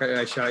now. Clark,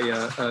 I shot you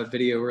a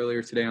video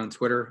earlier today on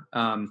Twitter.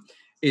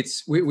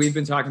 We've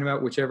been talking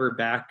about whichever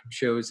back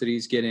shows that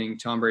he's getting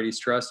Tom Brady's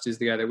trust is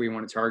the guy that we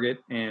want to target.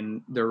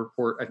 And the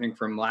report, I think,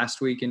 from last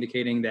week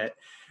indicating that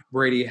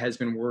Brady has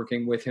been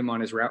working with him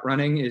on his route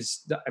running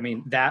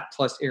that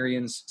plus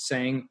Arians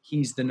saying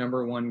he's the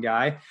number one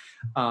guy.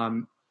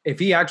 If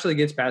he actually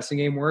gets passing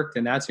game work,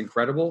 then that's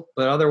incredible.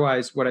 But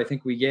otherwise, what I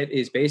think we get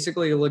is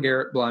basically a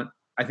LeGarrette Blount.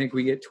 I think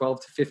we get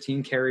 12 to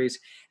 15 carries,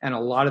 and a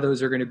lot of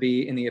those are going to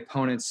be in the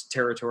opponent's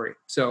territory.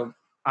 So,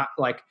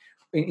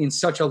 in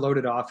such a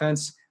loaded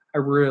offense, I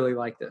really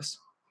like this.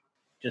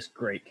 Just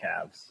great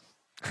calves.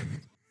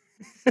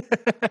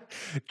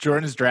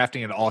 Jordan's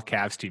drafting an all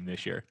Cavs team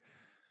this year.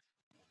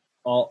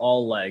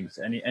 All legs.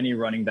 Any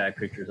running back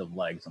pictures of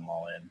legs, I'm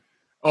all in.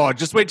 Oh,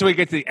 just wait till we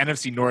get to the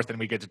NFC North and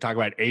we get to talk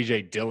about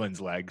AJ Dillon's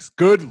legs.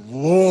 Good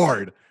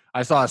Lord.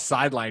 I saw a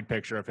sideline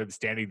picture of him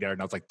standing there,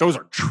 and I was like, those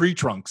are tree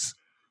trunks.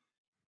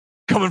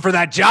 Coming for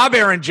that job,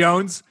 Aaron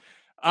Jones.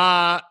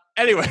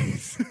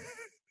 Anyways,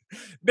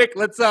 Nick,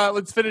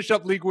 let's finish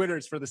up league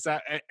winners for the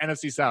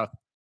NFC South.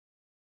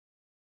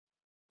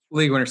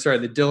 League winner. Sorry,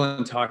 the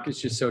Dillon talk is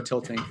just so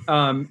tilting.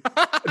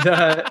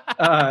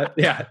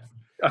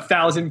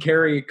 1,000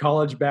 carry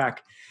college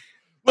back.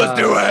 Let's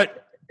do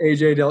it.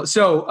 AJ Dillon.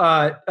 So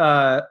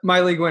my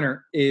league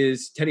winner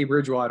is Teddy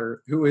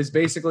Bridgewater, who is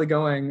basically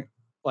going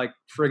like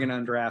friggin'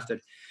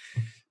 undrafted.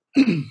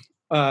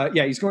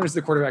 He's going as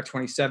the quarterback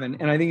 27,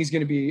 and I think he's going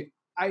to be.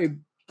 I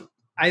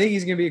think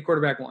he's going to be a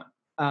quarterback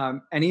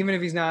 1. And even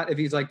if he's not, if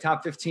he's like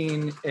top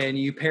 15, and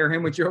you pair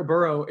him with Joe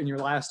Burrow in your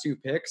last 2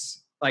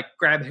 picks, like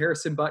grab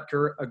Harrison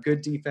Butker, a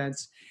good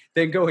defense,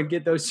 then go and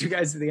get those 2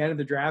 guys at the end of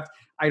the draft.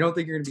 I don't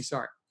think you're going to be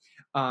sorry.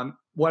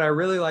 What I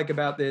really like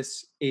about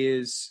this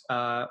is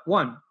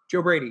 1,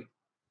 Joe Brady.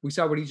 We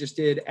saw what he just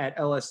did at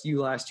LSU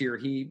last year.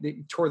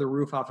 He tore the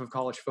roof off of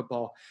college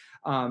football.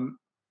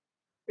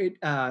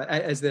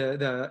 As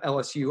the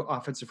LSU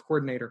offensive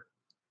coordinator.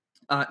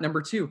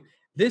 Number two,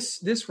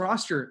 this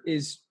roster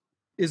is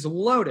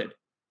loaded.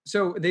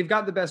 So they've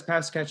got the best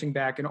pass catching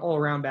back and all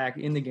around back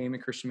in the game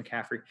in Christian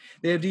McCaffrey.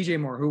 They have DJ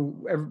Moore,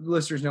 who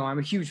listeners know I'm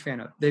a huge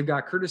fan of. They've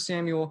got Curtis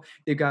Samuel.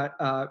 They've got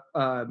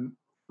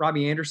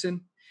Robbie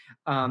Anderson.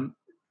 And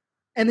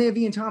they have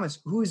Ian Thomas,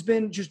 who has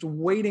been just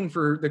waiting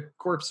for the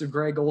corpse of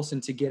Greg Olsen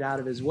to get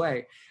out of his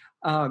way.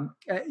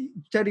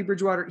 Teddy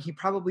Bridgewater, he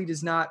probably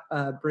does not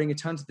bring a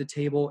ton to the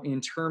table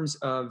in terms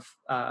of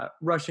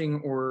rushing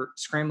or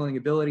scrambling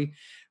ability,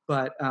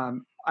 but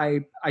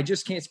I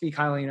just can't speak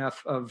highly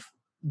enough of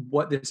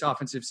what this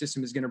offensive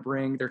system is going to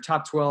bring. They're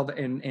top 12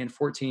 and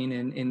 14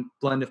 in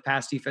blend of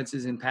pass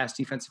defenses and pass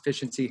defense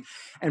efficiency.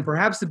 And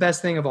perhaps the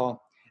best thing of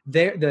all,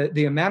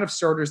 the amount of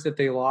starters that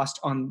they lost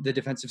on the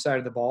defensive side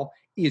of the ball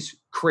is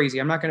crazy.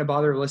 I'm not going to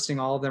bother listing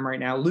all of them right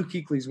now. Luke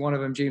Kuechly is one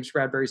of them. James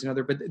Bradbury's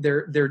another, but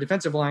their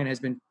defensive line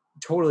has been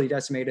totally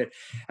decimated.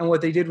 And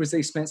what they did was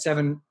they spent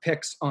 7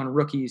 picks on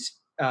rookies,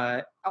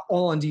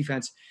 all on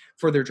defense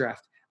for their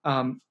draft.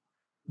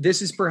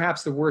 This is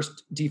perhaps the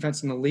worst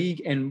defense in the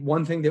league. And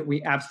one thing that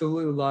we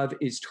absolutely love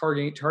is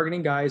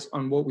targeting guys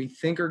on what we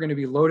think are going to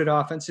be loaded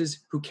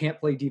offenses who can't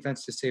play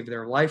defense to save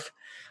their life.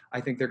 I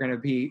think they're going to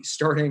be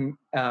starting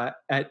at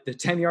the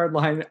 10-yard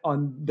line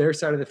on their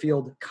side of the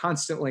field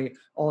constantly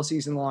all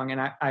season long.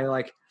 And I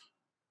like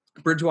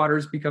Bridgewater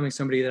is becoming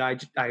somebody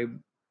that I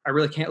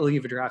really can't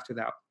leave a draft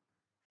without.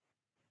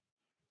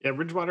 Yeah,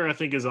 Bridgewater, I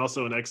think, is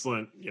also an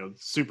excellent,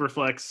 super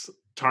flex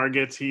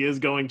target. He is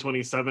going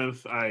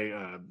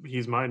 27th.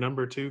 He's my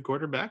number 2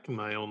 quarterback in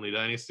my only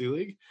dynasty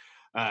league.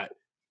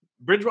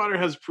 Bridgewater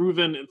has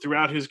proven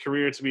throughout his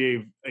career to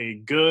be a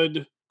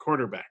good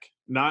quarterback,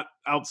 not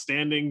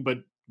outstanding, but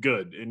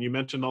good. And you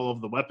mentioned all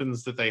of the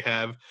weapons that they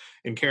have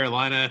in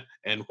Carolina.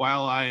 And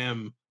while I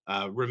am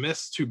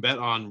remiss to bet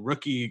on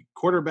rookie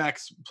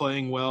quarterbacks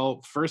playing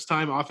well,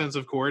 first-time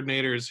offensive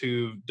coordinators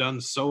who've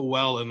done so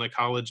well in the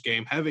college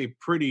game have a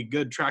pretty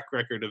good track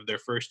record of their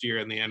first year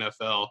in the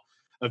NFL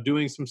of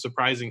doing some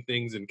surprising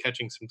things and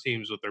catching some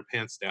teams with their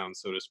pants down,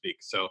 so to speak.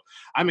 So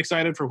I'm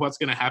excited for what's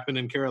going to happen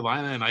in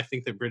Carolina, and I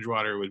think that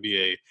Bridgewater would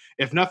be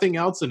if nothing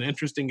else, an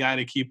interesting guy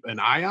to keep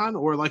an eye on,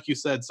 or like you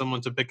said,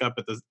 someone to pick up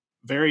at the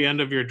very end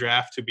of your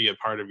draft to be a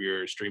part of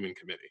your streaming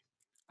committee.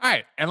 All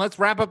right, and let's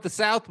wrap up the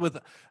South with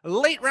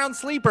late round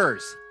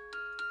sleepers.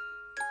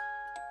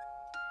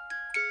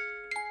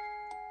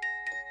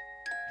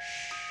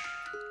 Shh.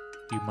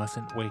 You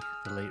mustn't wake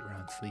the late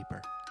round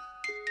sleeper.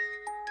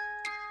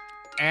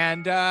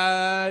 And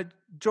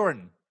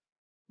Jordan,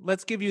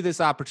 let's give you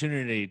this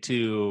opportunity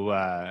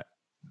to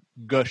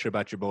gush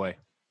about your boy.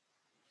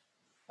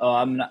 Oh,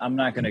 I'm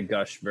not going to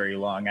gush very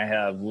long. I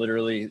have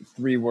literally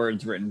 3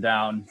 words written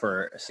down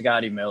for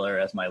Scotty Miller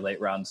as my late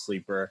round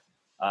sleeper.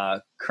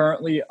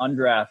 Currently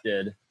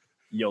undrafted,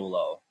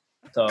 YOLO.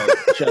 So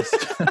just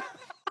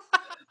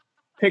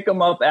pick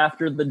him up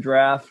after the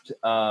draft.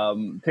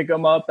 Pick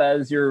him up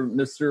as your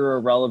Mr.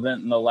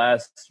 Irrelevant in the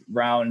last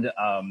round.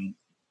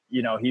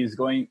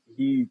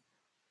 He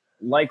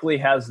likely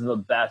has the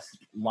best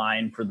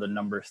line for the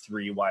number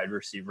 3 wide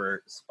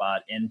receiver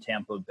spot in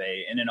Tampa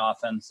Bay in an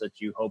offense that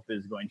you hope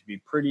is going to be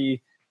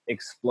pretty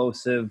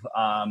explosive.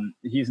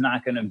 He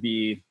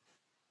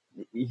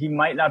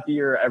might not be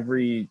your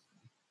every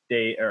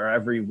day or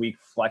every week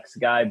flex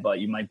guy, but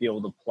you might be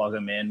able to plug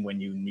him in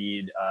when you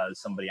need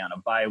somebody on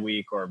a bye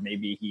week, or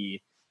maybe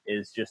he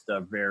is just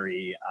a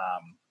very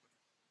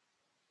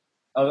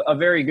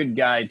good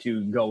guy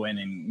to go in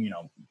and,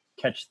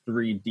 catch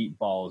 3 deep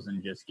balls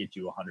and just get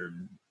you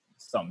 100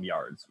 some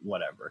yards,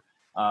 whatever.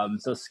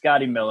 So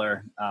Scotty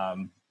Miller,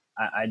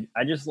 I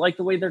just like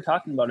the way they're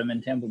talking about him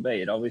in Tampa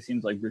Bay. It always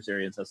seems like Bruce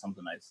Arians has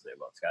something nice to say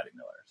about Scotty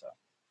Miller. So.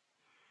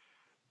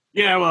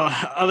 Yeah, well,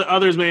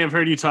 others may have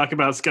heard you talk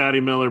about Scotty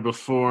Miller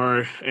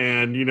before,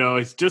 and,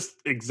 he's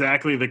just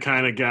exactly the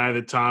kind of guy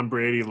that Tom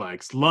Brady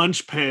likes.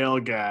 Lunch pail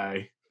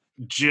guy,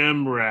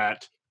 gym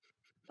rat,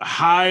 a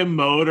high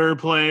motor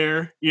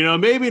player,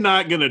 maybe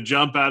not going to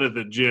jump out of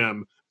the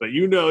gym, but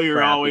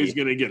you're always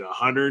going to get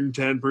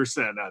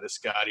 110% out of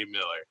Scotty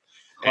Miller.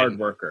 Hard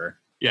worker.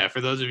 Yeah, for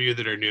those of you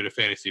that are new to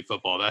fantasy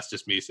football, that's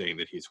just me saying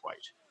that he's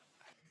white.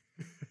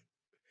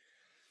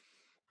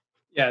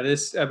 Yeah,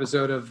 this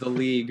episode of The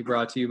League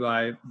brought to you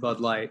by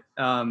Bud Light.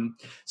 But an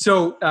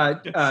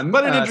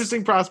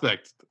interesting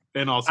prospect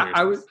in all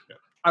seriousness.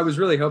 I was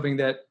really hoping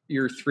that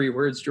your 3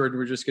 words, Jordan,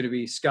 were just going to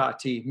be Scott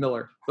T.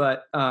 Miller,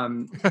 but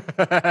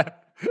undrafted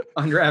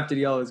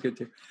yellow is good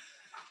too.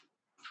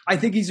 I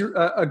think he's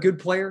a good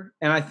player,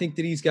 and I think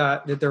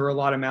that there are a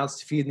lot of mouths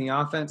to feed in the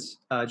offense.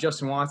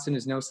 Justin Watson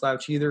is no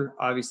slouch either.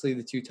 Obviously,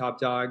 the 2 top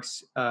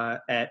dogs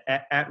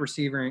at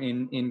receiver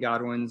in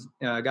Godwin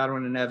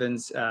and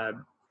Evans.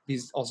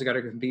 He's also got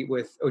to compete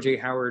with O.J.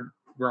 Howard,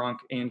 Gronk,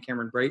 and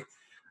Cameron Brate.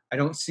 I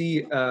don't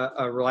see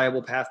a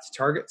reliable path to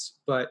targets,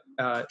 but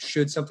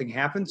should something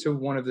happen to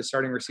one of the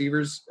starting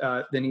receivers,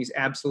 then he's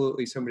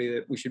absolutely somebody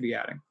that we should be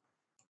adding.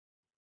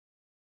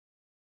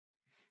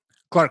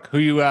 Clark, who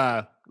you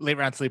late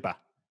round sleeper?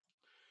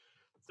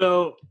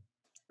 So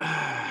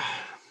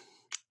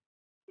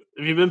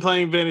If you've been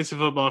playing fantasy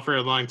football for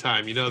a long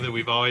time, you know that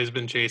we've always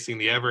been chasing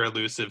the ever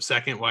elusive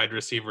second wide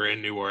receiver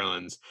in New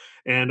Orleans.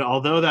 And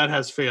although that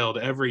has failed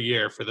every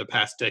year for the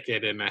past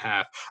decade and a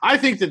half, I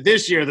think that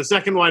this year the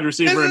second wide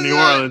receiver in New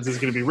Orleans is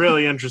going to be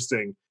really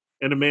interesting.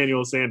 And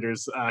Emmanuel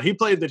Sanders, he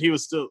showed that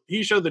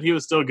he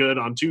was still good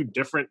on 2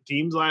 different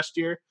teams last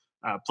year.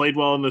 Played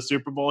well in the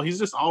Super Bowl. He's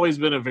just always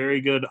been a very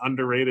good,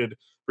 underrated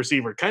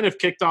receiver. Kind of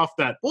kicked off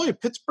that,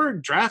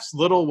 Pittsburgh drafts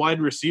little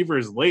wide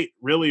receivers late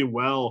really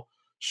well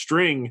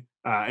string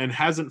and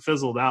hasn't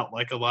fizzled out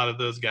like a lot of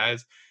those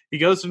guys. He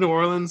goes to New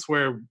Orleans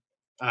where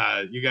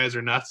you guys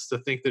are nuts to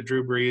think that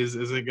Drew Brees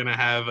isn't going to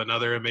have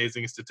another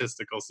amazing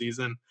statistical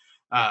season.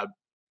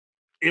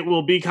 It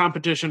will be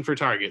competition for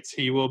targets.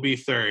 He will be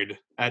third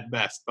at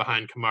best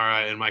behind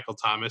Kamara and Michael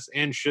Thomas,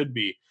 and should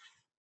be.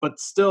 But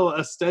still,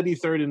 a steady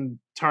third in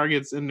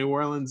targets in New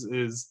Orleans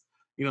is,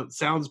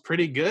 sounds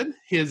pretty good.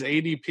 His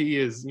ADP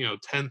is,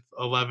 10th,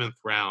 11th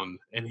round,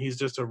 and he's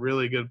just a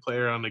really good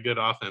player on a good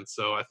offense.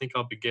 So I think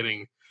I'll be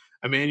getting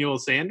Emmanuel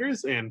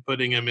Sanders and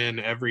putting him in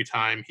every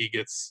time he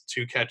gets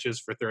 2 catches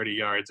for 30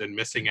 yards and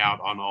missing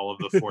out on all of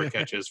the 4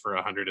 catches for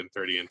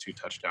 130 and 2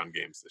 touchdown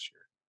games this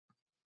year.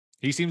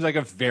 He seems like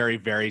a very,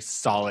 very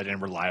solid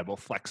and reliable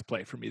flex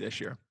play for me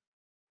this year.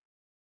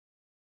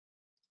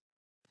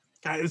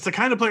 It's the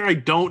kind of player I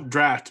don't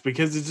draft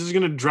because it's just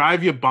going to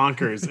drive you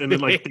bonkers. And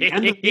then, at the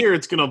end of the year,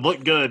 it's going to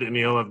look good, and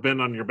he'll have been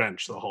on your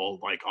bench the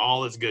whole,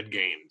 all his good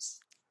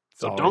games.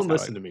 So don't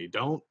listen to me.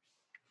 Don't.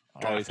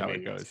 Always how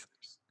it goes.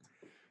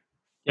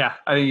 Yeah,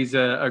 I think he's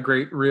a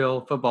great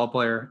real football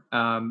player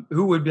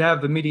who would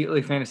have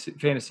immediate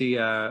fantasy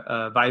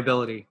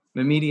viability.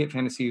 Immediate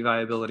fantasy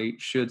viability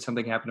should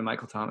something happen to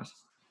Michael Thomas.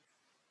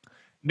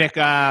 Nick,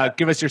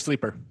 give us your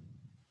sleeper.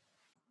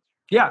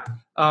 Yeah,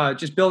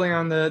 just building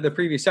on the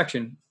previous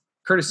section,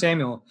 Curtis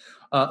Samuel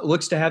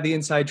looks to have the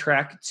inside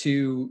track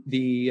to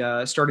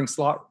the starting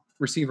slot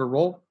receiver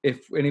role.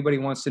 If anybody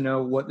wants to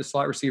know what the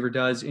slot receiver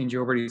does in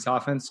Joe Brady's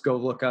offense, go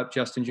look up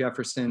Justin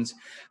Jefferson's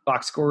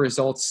box score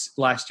results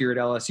last year at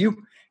LSU.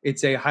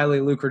 It's a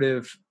highly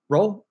lucrative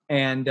role.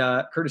 And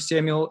Curtis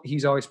Samuel,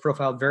 he's always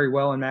profiled very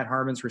well in Matt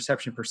Harmon's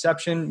reception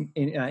perception,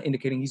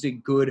 indicating he's a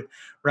good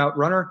route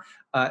runner.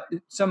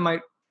 Some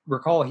might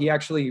recall he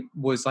actually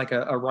was like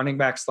a running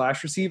back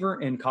 /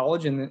 receiver in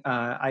college. And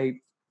I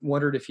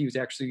wondered if he was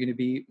actually going to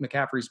be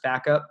McCaffrey's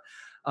backup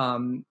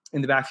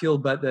in the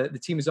backfield. But the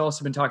team has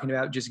also been talking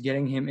about just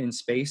getting him in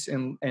space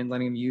and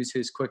letting him use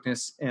his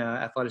quickness,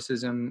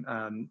 athleticism,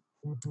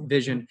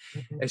 vision,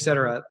 et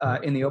cetera,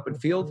 in the open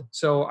field.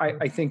 So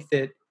I think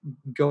that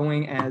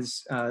going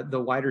as the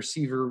wide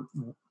receiver,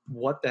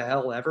 what the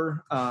hell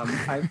ever,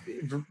 wide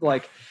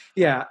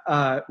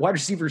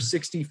receiver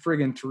 60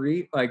 friggin'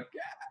 3,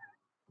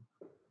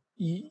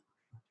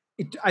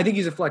 I think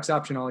he's a flex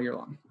option all year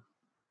long.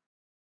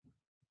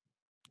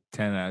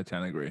 10 out of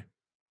 10 agree.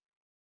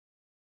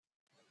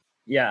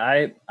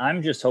 Yeah,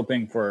 I'm just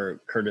hoping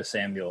for Curtis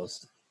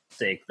Samuel's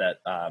sake that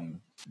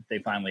they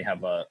finally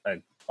have a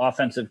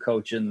offensive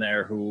coach in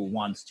there who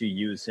wants to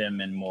use him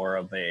in more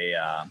of a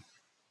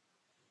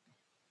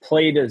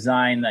play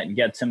design that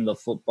gets him the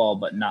football,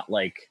 but not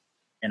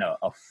in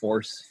a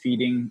force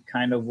feeding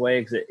kind of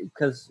way.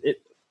 Because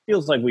it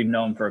feels like we've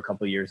known for a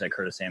couple of years that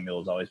Curtis Samuel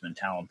has always been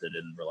talented,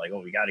 and we're like,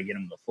 we got to get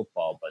him the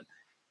football. But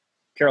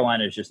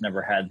Carolina's just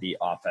never had the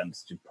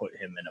offense to put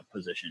him in a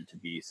position to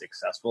be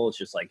successful. It's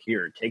just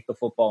here, take the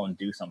football and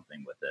do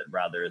something with it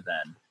rather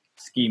than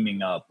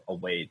scheming up a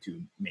way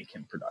to make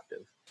him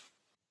productive.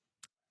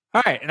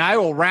 All right, and I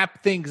will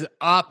wrap things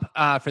up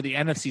for the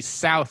NFC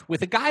South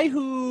with a guy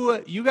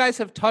who you guys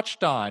have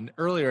touched on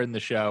earlier in the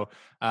show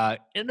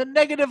in a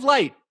negative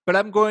light, but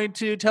I'm going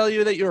to tell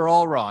you that you're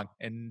all wrong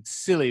and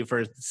silly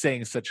for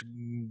saying such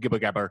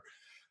gibber-gabber.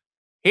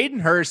 Hayden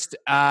Hurst,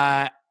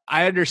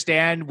 I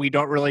understand we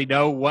don't really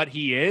know what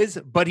he is,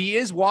 but he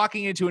is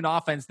walking into an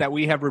offense that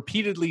we have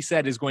repeatedly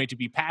said is going to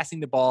be passing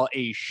the ball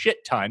a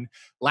shit ton.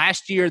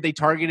 Last year, they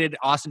targeted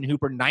Austin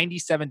Hooper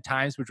 97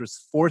 times, which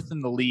was fifth in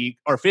the league,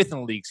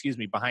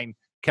 behind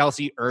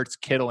Kelsey, Ertz,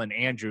 Kittle, and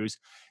Andrews.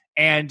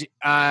 And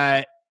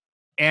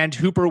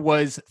Hooper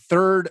was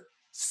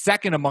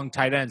second among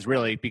tight ends,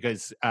 really,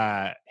 because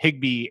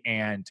Higbee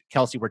and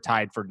Kelsey were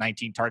tied for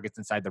 19 targets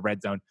inside the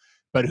red zone.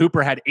 But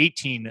Hooper had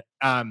 18.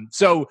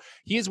 So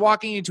he is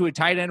walking into a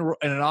tight end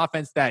in an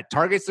offense that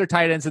targets their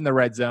tight ends in the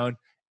red zone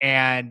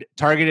and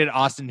targeted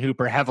Austin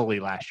Hooper heavily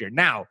last year.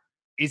 Now,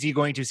 is he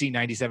going to see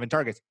 97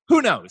 targets?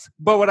 Who knows?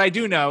 But what I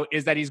do know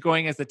is that he's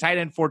going as the tight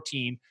end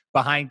 14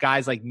 behind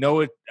guys like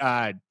Noah,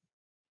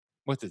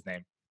 what's his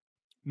name?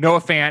 Noah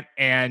Fant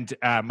and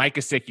Mike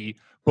Gesicki,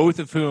 both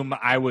of whom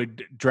I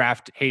would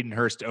draft Hayden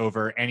Hurst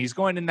over. And he's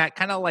going in that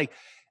kind of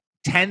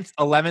 10th,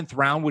 11th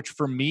round, which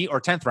for me,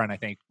 or 10th round, I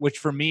think, which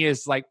for me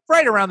is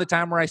right around the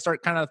time where I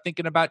start kind of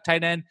thinking about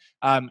tight end.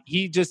 I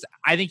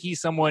think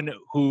he's someone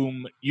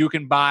whom you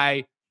can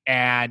buy,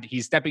 and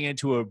he's stepping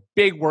into a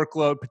big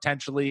workload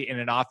potentially in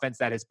an offense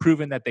that has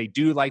proven that they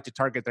do like to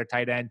target their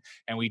tight end.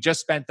 And we just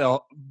spent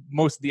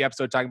most of the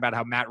episode talking about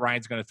how Matt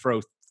Ryan's going to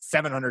throw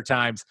 700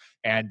 times,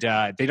 and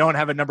they don't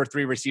have a number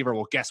 3 receiver.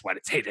 Well, guess what?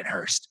 It's Hayden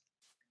Hurst.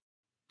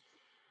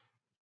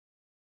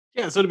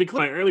 Yeah, so to be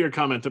clear, my earlier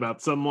comment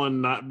about someone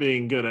not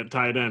being good at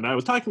tight end, I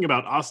was talking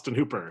about Austin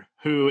Hooper,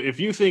 who, if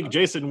you think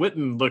Jason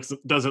Witten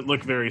doesn't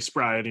look very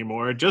spry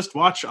anymore, just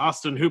watch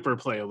Austin Hooper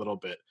play a little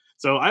bit.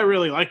 So I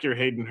really like your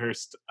Hayden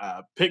Hurst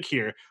pick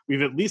here.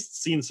 We've at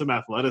least seen some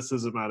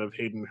athleticism out of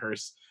Hayden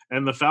Hurst.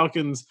 And the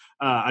Falcons,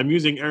 I'm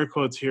using air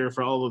quotes here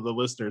for all of the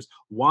listeners,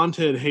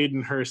 wanted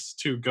Hayden Hurst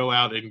to go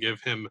out and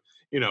give him,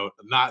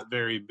 not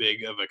very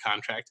big of a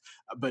contract.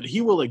 But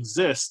he will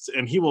exist,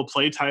 and he will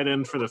play tight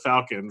end for the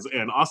Falcons.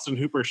 And Austin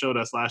Hooper showed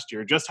us last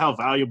year just how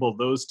valuable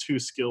those two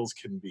skills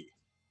can be.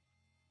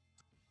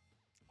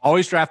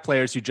 Always draft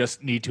players who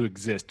just need to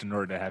exist in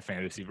order to have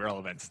fantasy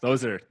relevance.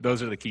 Those are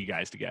the key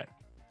guys to get.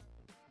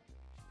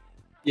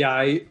 Yeah,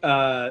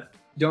 I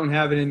don't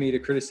have it in me to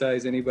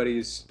criticize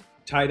anybody's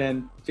tight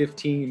end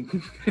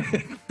 15.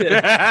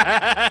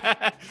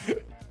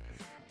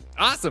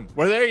 Awesome.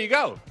 Well, there you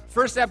go.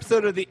 First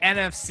episode of the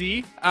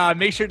NFC.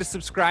 Make sure to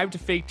subscribe to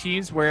Fake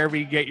Teams wherever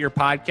you get your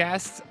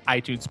podcasts.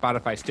 iTunes,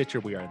 Spotify, Stitcher,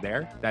 we are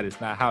there. That is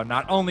how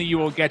not only you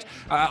will get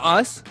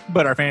us,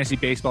 but our fantasy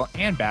baseball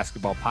and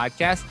basketball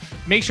podcast.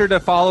 Make sure to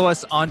follow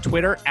us on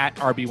Twitter at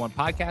RB1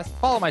 Podcast.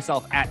 Follow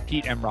myself at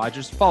Pete M.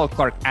 Rogers. Follow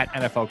Clark at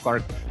NFL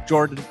Clark.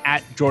 Jordan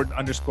at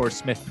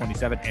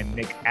Jordan_Smith27 and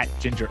Nick at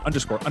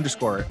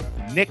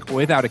Ginger__Nick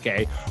without a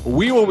K.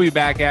 We will be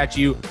back at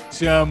you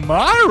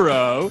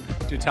tomorrow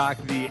to talk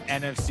the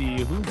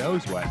NFC. Who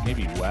knows what?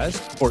 Maybe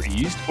West or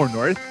East or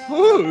North.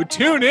 Ooh,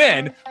 tune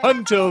in.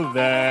 Until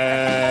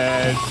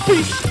then,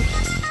 peace.